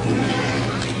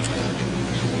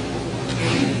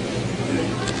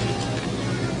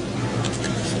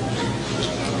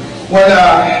 Well,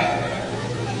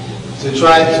 to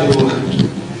try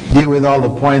to deal with all the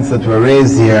points that were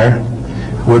raised here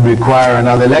would require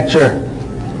another lecture,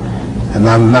 and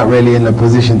I'm not really in a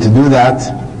position to do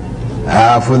that.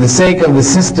 For the sake of the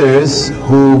sisters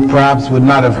who perhaps would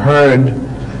not have heard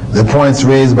the points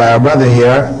raised by our brother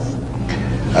here,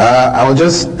 I will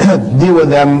just deal with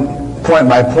them point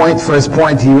by point. First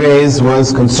point he raised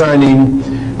was concerning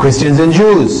Christians and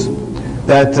Jews,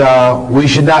 that we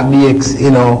should not be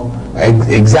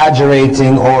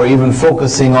exaggerating or even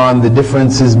focusing on the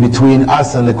differences between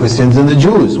us and the Christians and the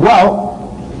Jews. Well,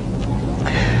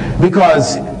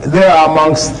 because there are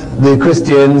amongst the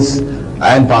Christians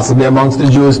and possibly amongst the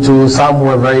Jews too, some who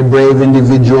are very brave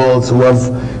individuals who have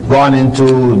gone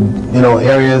into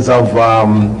areas of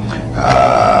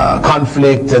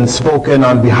conflict and spoken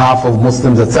on behalf of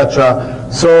Muslims, etc.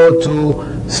 So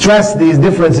to stress these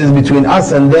differences between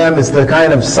us and them is to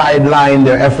kind of sideline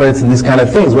their efforts and these kind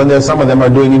of things, when some of them are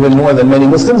doing even more than many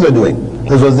Muslims are doing.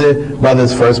 This was the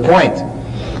brother's first point.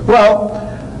 Well,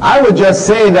 I would just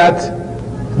say that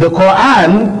the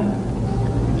Quran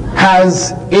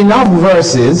has enough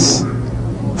verses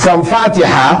from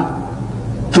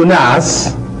Fatiha to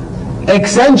Nas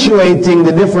accentuating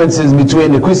the differences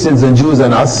between the Christians and Jews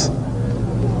and us,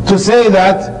 to say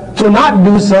that to not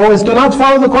do so is to not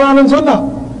follow the Quran and Sunnah,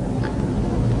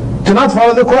 to not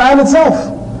follow the Quran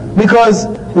itself. Because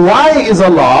why is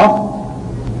Allah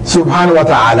subhanahu wa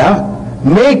ta'ala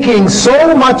making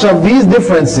so much of these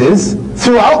differences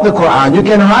throughout the Quran? You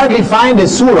can hardly find a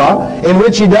surah in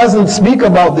which he doesn't speak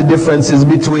about the differences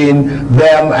between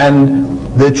them and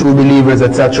the true believers,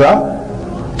 etc.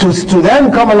 To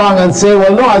then come along and say,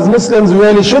 well, no, as Muslims we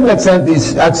really shouldn't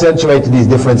accentuate these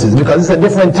differences because it's a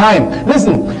different time.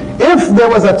 Listen, if there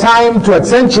was a time to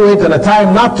accentuate and a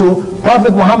time not to,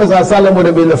 Prophet Muhammad ﷺ would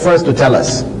have been the first to tell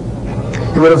us.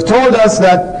 He would have told us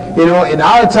that, in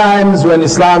our times when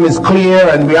Islam is clear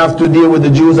and we have to deal with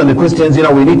the Jews and the Christians,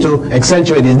 we need to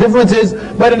accentuate these differences.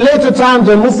 But in later times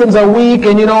when Muslims are weak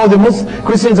and the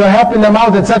Christians are helping them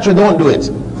out, etc., don't do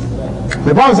it.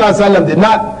 The Prophet ﷺ did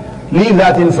not leave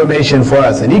that information for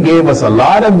us, and he gave us a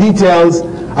lot of details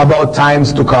about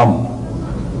times to come.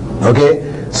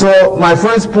 Okay, so my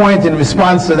first point in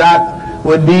response to that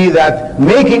would be that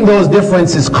making those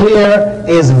differences clear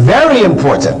is very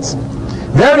important.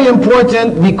 Very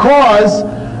important because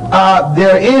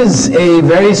there is a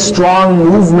very strong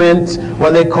movement,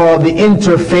 what they call the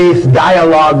interfaith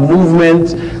dialogue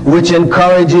movement, which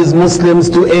encourages Muslims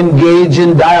to engage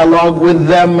in dialogue with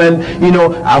them. And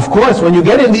of course, when you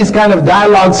get in these kind of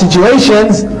dialogue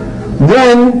situations,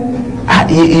 then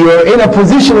you're in a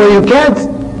position where you can't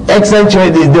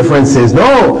accentuate these differences.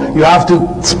 No, you have to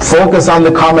focus on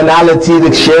the commonality,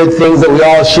 the shared things that we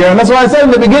all share. And that's why I said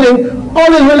in the beginning, all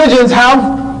these religions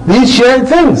have these shared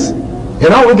things.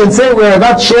 We can say we have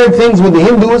got shared things with the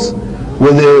Hindus,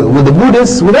 with the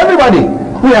Buddhists, with everybody.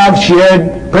 We have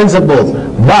shared principles.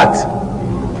 But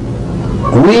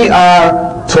we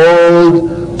are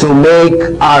told to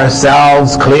make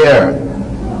ourselves clear.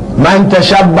 Man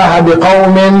tashabbaha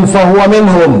biqawmin fahuwa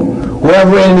minhum.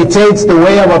 Whoever imitates the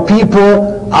way of a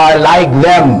people are like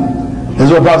them. This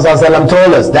is what Prophet ﷺ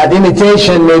told us. That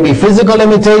imitation may be physical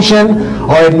imitation,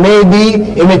 or it may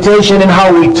be imitation in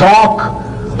how we talk,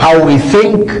 how we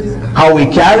think, how we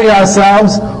carry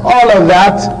ourselves. All of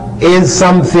that is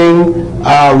something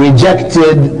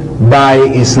rejected by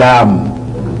Islam.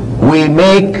 We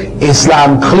make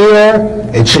Islam clear.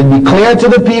 It should be clear to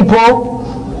the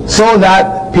people so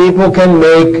that people can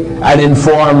make an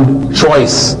informed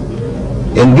choice.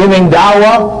 In giving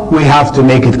da'wah, we have to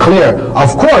make it clear.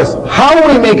 Of course, how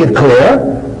we make it clear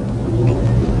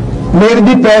may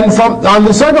depend on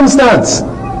the circumstance.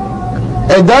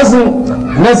 It doesn't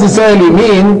necessarily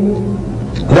mean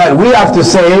that we have to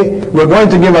say we're going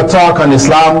to give a talk on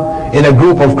Islam in a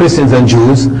group of Christians and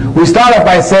Jews. We start off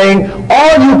by saying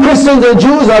all you Christians and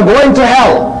Jews are going to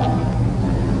hell.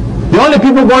 The only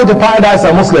people going to paradise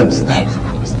are Muslims.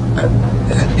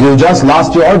 You just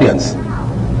lost your audience,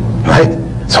 right?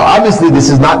 So obviously this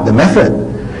is not the method.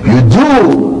 You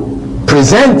do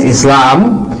present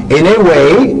Islam in a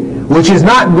way which is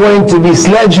not going to be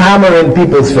sledgehammer in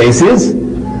people's faces,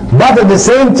 but at the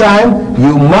same time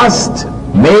you must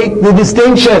make the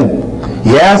distinction.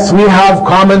 Yes, we have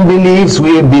common beliefs,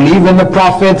 we believe in the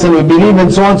prophets and we believe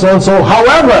in so and so and so.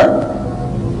 However,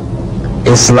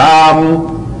 Islam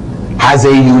has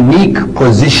a unique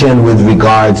position with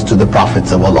regards to the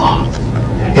prophets of Allah.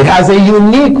 It has a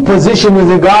unique position with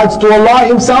regards to Allah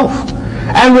Himself,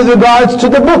 and with regards to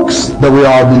the books that we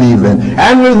all believe in,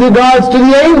 and with regards to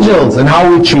the angels and how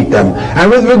we treat them,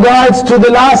 and with regards to the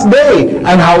last day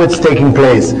and how it's taking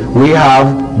place. We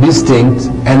have distinct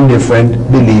and different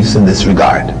beliefs in this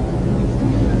regard.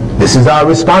 This is our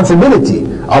responsibility.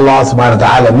 Allah subhanahu wa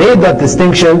ta'ala made that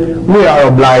distinction. We are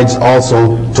obliged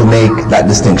also to make that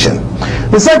distinction.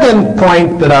 The second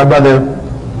point that our brother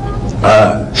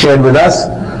shared with us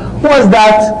was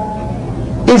that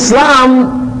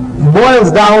Islam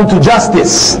boils down to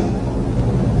justice.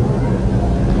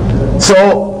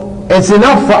 So it's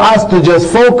enough for us to just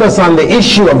focus on the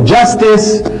issue of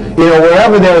justice.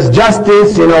 Wherever there's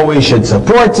justice, we should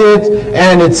support it,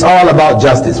 and it's all about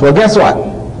justice. Well, guess what?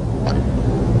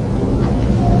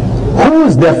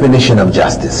 Whose definition of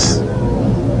justice?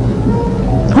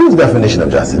 Whose definition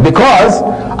of justice? Because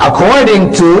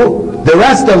according to the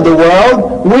rest of the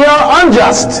world, we are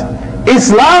unjust.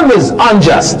 Islam is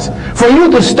unjust. For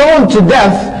you to stone to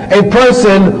death a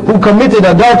person who committed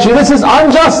adultery, this is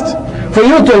unjust. For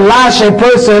you to lash a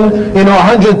person,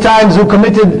 100 times who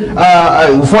committed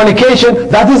fornication,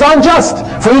 that is unjust.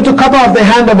 For you to cut off the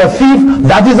hand of a thief,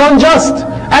 that is unjust.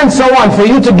 And so on. For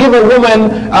you to give a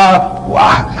woman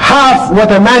half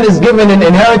what a man is given in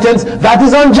inheritance, that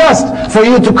is unjust. For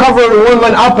you to cover a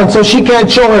woman up and so she can't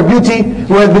show her beauty,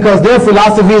 because their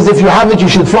philosophy is if you have it, you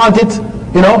should flaunt it,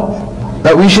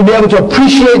 that we should be able to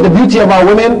appreciate the beauty of our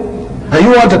women, and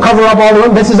you want to cover up all the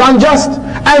women, this is unjust,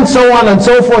 and so on and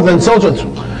so forth and so on.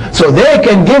 So they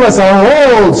can give us a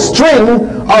whole string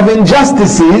of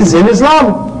injustices in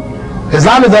Islam.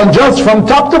 Islam is unjust from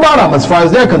top to bottom as far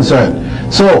as they're concerned.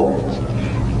 So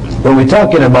when we're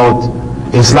talking about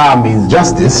Islam means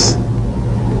justice,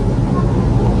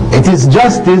 it is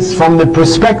justice from the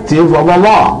perspective of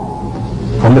Allah,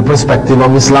 from the perspective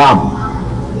of Islam.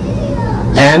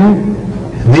 And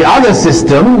the other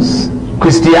systems,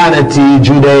 Christianity,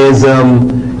 Judaism,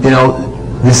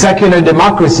 the secular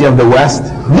democracy of the West,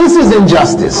 this is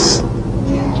injustice.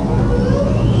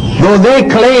 Though they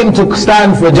claim to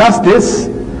stand for justice,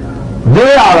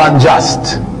 they are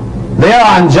unjust. They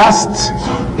are unjust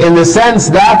in the sense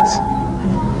that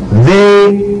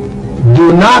they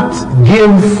do not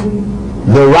give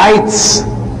the rights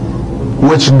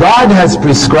which God has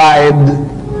prescribed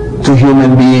to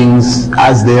human beings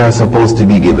as they are supposed to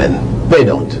be given. They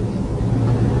don't.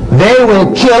 They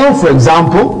will kill, for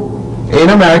example, in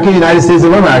America, United States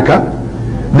of America,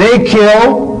 they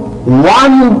kill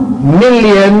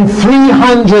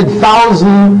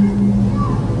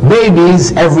 1,300,000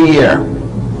 babies every year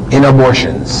in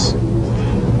abortions.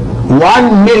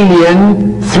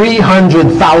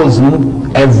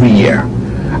 1,300,000 every year.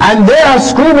 And they are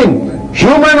screaming,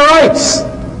 human rights.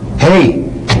 Hey,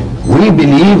 we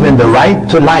believe in the right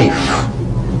to life.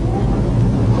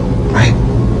 Right?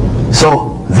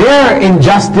 So their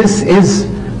injustice is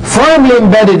firmly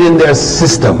embedded in their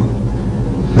system.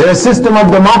 Their system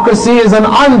of democracy is an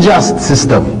unjust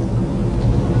system.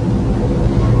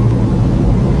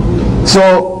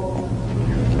 So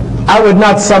I would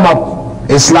not sum up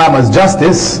Islam as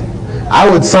justice. I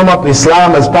would sum up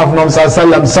Islam as Prophet Muhammad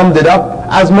ﷺ summed it up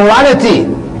as morality.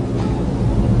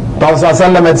 Prophet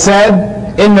ﷺ had said,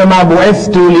 إِنَّمَا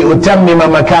بُعِثْتُ لِأُتَمِّمَ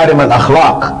مَكَارِمَ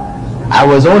الْأَخْلَاقِ. I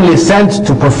was only sent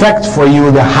to perfect for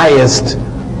you the highest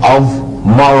of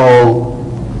moral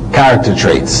character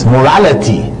traits.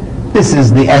 Morality. This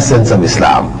is the essence of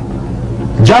Islam.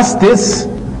 Justice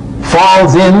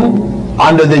falls in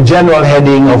under the general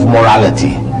heading of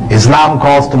morality. Islam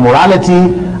calls to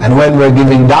morality, and when we're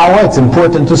giving dawah, it's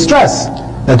important to stress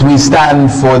that we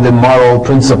stand for the moral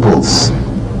principles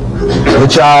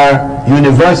which are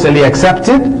universally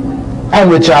accepted and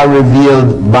which are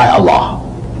revealed by Allah.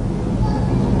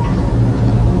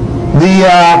 The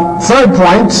third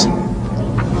point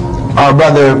our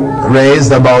brother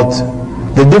raised about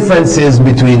the differences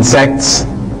between sects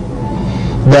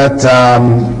that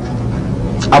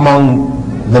among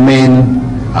the main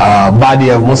body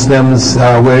of Muslims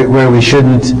where we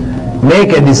shouldn't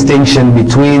make a distinction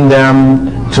between them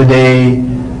today.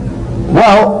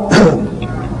 Well,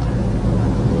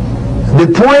 the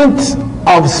point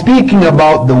of speaking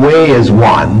about the way as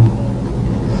one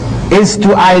is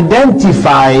to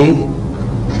identify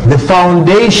the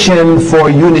foundation for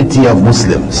unity of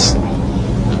Muslims.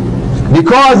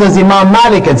 Because as Imam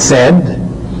Malik had said,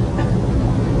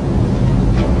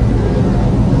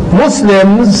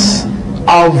 Muslims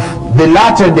of the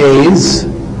latter days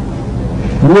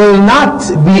will not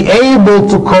be able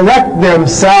to correct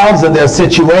themselves and their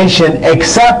situation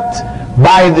except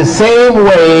by the same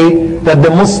way that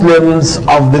the Muslims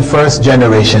of the first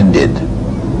generation did.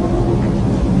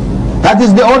 That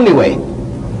is the only way.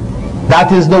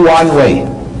 That is the one way.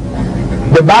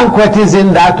 The banquet is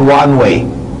in that one way.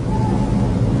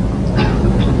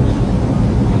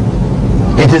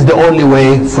 It is the only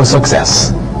way for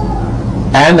success.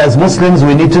 And as Muslims,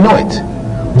 we need to know it.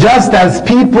 Just as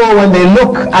people, when they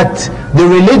look at the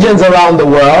religions around the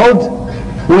world,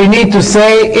 we need to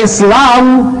say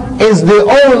Islam is the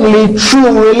only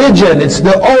true religion. It's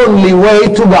the only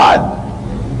way to God.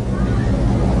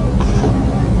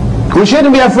 We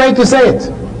shouldn't be afraid to say it.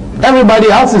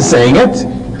 Everybody else is saying it.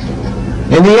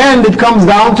 In the end, it comes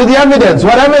down to the evidence.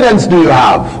 What evidence do you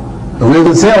have? And we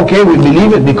will say, okay, we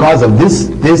believe it because of this.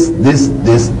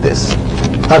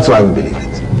 That's why we believe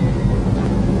it.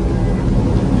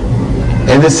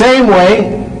 In the same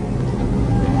way,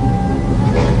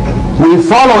 we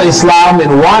follow Islam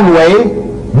in one way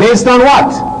based on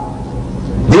what?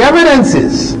 The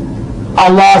evidences.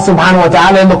 Allah subhanahu wa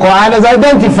ta'ala in the Quran has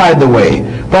identified the way.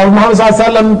 Prophet Muhammad sallallahu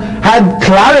alaihi wasallam had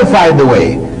clarified the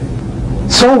way.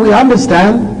 So we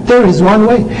understand there is one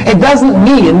way. It doesn't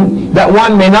mean that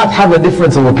one may not have a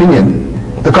difference of opinion.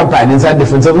 The companions had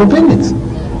difference of opinions.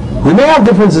 We may have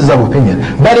differences of opinion,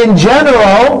 but in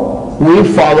general, we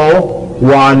follow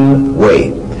one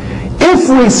way. If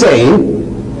we say,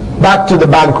 back to the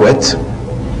banquet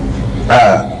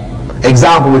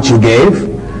example which you gave,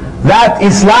 that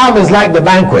Islam is like the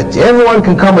banquet. Everyone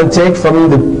can come and take from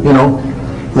the,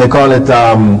 they call it,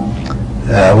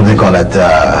 what do they call it?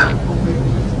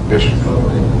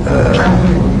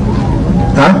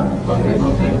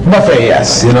 Buffet,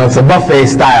 yes. It's a buffet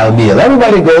style meal.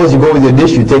 Everybody goes, you go with your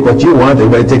dish, you take what you want,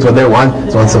 everybody takes what they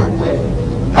want, so on so.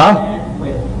 Huh?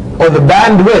 Or the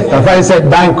bandwidth. I thought you said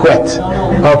banquet.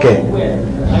 Okay.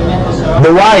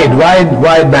 The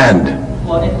wide band.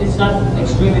 Well, it's not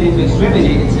extremity to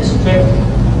extremity, it's a strict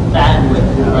bandwidth,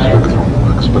 right?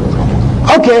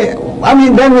 Okay,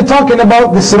 then we're talking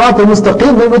about the Sirat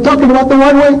al-Mustaqim, then we're talking about the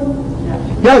one way.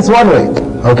 Yeah, it's one way.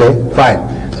 Okay, fine.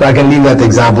 So I can leave that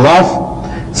example off.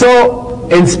 So,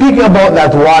 in speaking about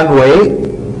that one way,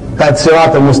 that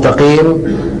Sirat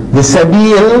al-Mustaqim, the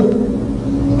Sabil,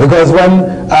 because when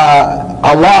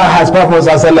Allah has, Prophet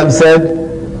ﷺ said,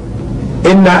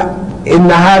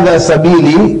 Inna hadha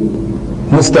sabili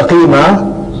mustaqima,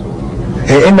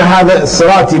 Inna hadha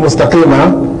sirati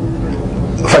mustaqima,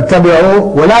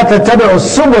 fattabi'u, wa la tattabi'u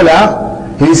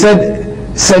subula. He said,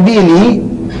 sabili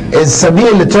is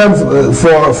sabil, the term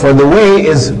for the way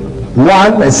is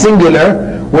one, a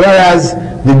singular, whereas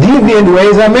the deviant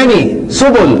ways are many,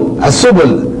 subul, a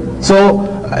subul. So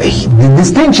the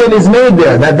distinction is made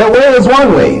there, that the way is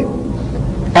one way.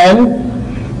 And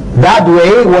that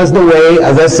way was the way,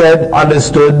 as I said,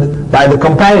 understood by the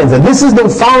companions. And this is the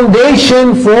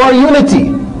foundation for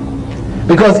unity.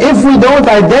 Because if we don't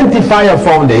identify a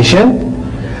foundation,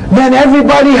 then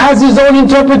everybody has his own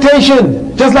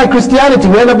interpretation. Just like Christianity,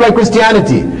 we end up like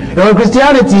Christianity. In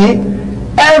Christianity,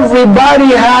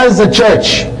 everybody has a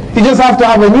church. You just have to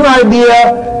have a new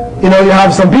idea. You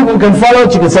have some people who can follow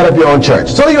it, you can set up your own church.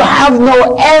 So you have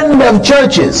no end of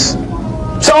churches.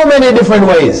 So many different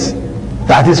ways.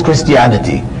 That is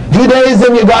Christianity.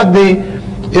 Judaism, you got the,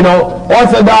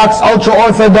 Orthodox,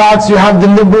 ultra-Orthodox, you have the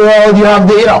liberal, you have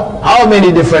the, how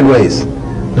many different ways?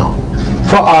 No.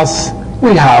 For us,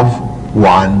 we have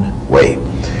one way.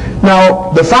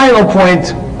 Now, the final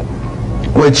point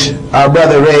which our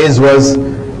brother raised was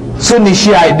Sunni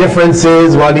Shiite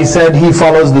differences. Well, he said he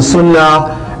follows the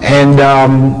Sunnah, and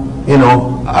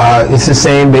it's the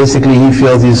same. Basically, he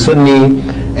feels he's Sunni,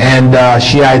 and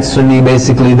Shiite Sunni,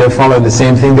 basically they're following the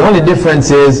same thing. The only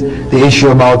difference is the issue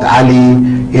about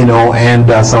Ali,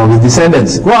 and some of his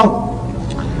descendants. Well,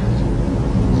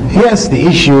 yes, the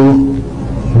issue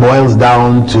boils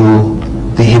down to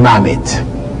the imamate.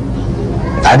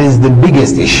 That is the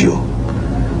biggest issue.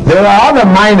 There are other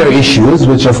minor issues,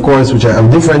 which of course, which are of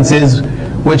differences,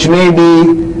 which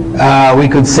maybe we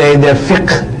could say they're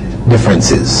fiqh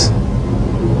differences.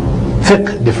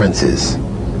 Fiqh differences.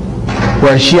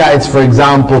 Where Shiites, for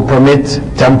example, permit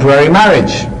temporary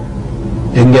marriage.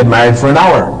 You can get married for an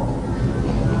hour.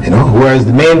 Whereas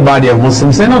the main body of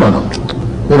Muslims say, no,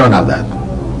 we don't have that.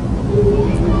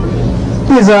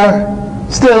 These are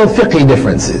still fiqh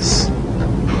differences.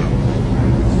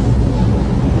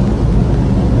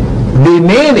 The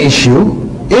main issue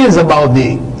is about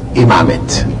the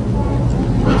imamate.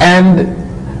 And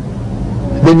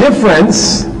the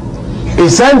difference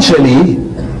essentially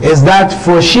is that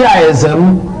for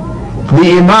Shiaism,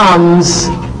 the imams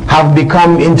have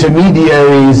become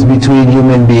intermediaries between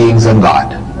human beings and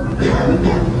God.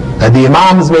 That the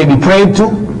imams may be prayed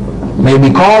to, may be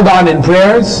called on in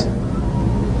prayers,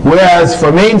 whereas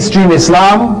for mainstream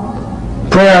Islam,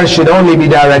 prayer should only be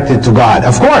directed to God.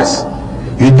 Of course,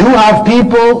 you do have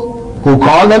people who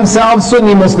call themselves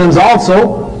Sunni Muslims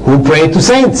also who pray to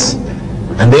saints.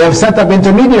 And they have set up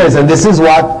intermediaries, and this is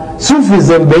what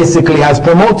Sufism basically has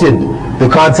promoted, the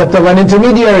concept of an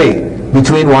intermediary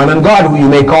between one and God, who you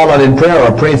may call on in prayer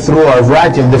or pray through, or a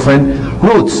variety of different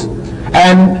routes.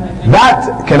 And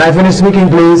that, can I finish speaking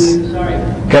please? Sorry.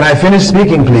 Can I finish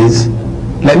speaking please?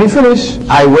 Let me finish.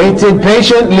 I waited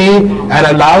patiently and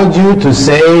allowed you to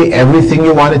say everything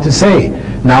you wanted to say.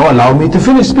 Now allow me to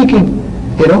finish speaking.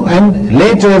 You know, and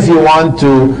later if you want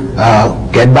to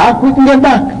get back, we can get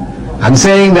back. I'm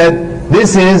saying that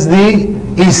this is the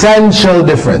essential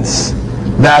difference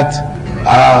that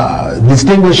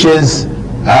distinguishes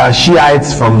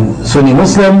Shiites from Sunni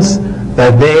Muslims,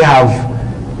 that they have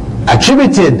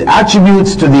attributed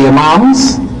attributes to the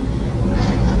Imams,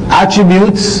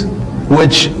 attributes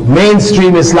which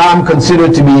mainstream Islam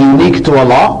considered to be unique to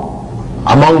Allah,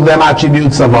 among them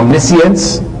attributes of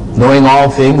omniscience, knowing all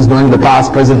things, knowing the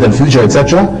past, present and future,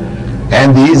 etc.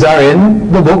 And these are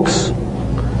in the books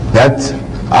that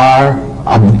are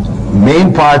a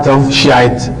main part of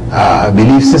Shiite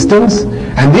belief systems.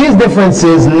 And these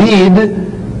differences lead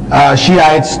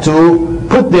Shiites to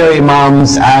put their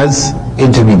Imams as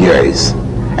intermediaries.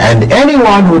 And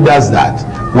anyone who does that,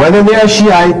 whether they are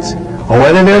Shiite or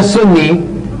whether they're Sunni,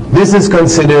 this is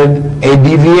considered a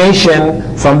deviation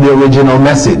from the original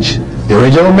message. The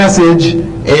original message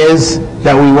is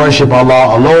that we worship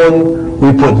Allah alone,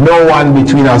 we put no one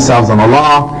between ourselves and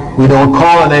Allah, we don't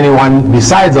call on anyone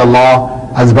besides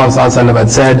Allah, as the Prophet ﷺ had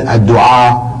said,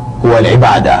 ad-du'a huwa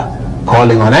al-ibadah.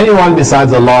 Calling on anyone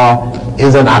besides Allah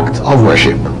is an act of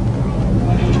worship. Sorry,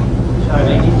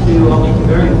 I need to make a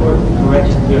very important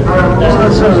correction here. That's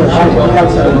not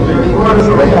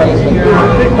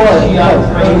Shia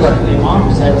praise the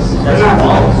Imams. That's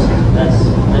false. That's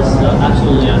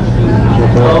absolutely untrue.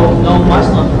 No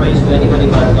Muslim prays to anybody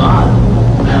but God.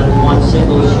 And one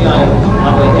single Shia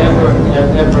have I ever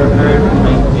heard pray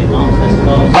to the Imams. That's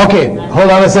false. Okay, hold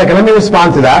on a second. Let me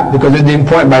respond to that because it's doing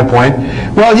point by point.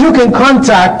 Well, you can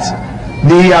contact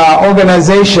the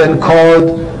organization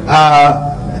called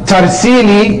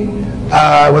Tarsili,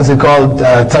 what's it called?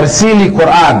 Tarsili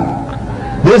Quran.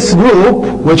 This group,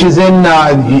 which is in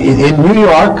New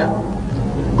York,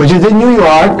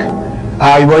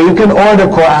 where you can order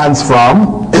Qurans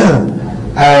from,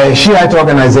 a Shiite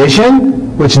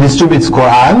organization which distributes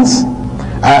Qurans,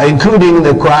 including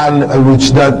the Quran which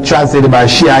is translated by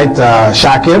Shiite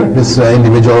Shakir, this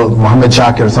individual, Muhammad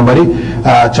Shakir or somebody,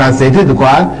 translated the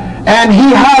Quran. And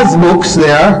he has books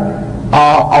there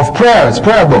of prayers,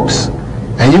 prayer books.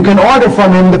 And you can order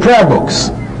from him the prayer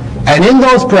books. And in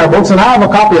those prayer books, and I have a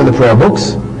copy of the prayer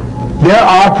books, there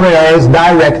are prayers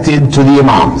directed to the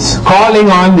Imams, calling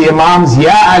on the Imams,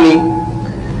 Ya Ali,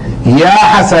 Ya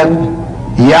Hassan,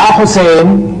 Ya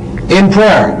Hussein, in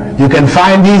prayer. You can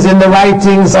find these in the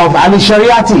writings of Ali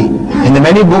Shariati. In the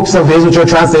many books of his which are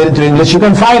translated to English, you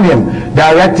can find him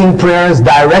directing prayers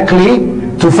directly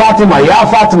to Fatima, Ya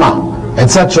Fatima,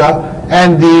 etc.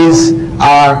 And these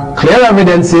are clear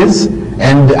evidences.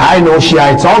 And I know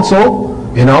Shiites also.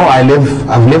 You know, I've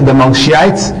lived among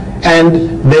Shiites,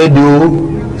 and they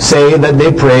do say that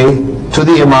they pray to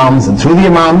the Imams and through the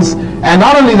Imams. And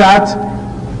not only that,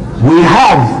 we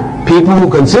have people who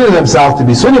consider themselves to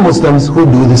be Sunni Muslims who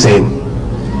do the same.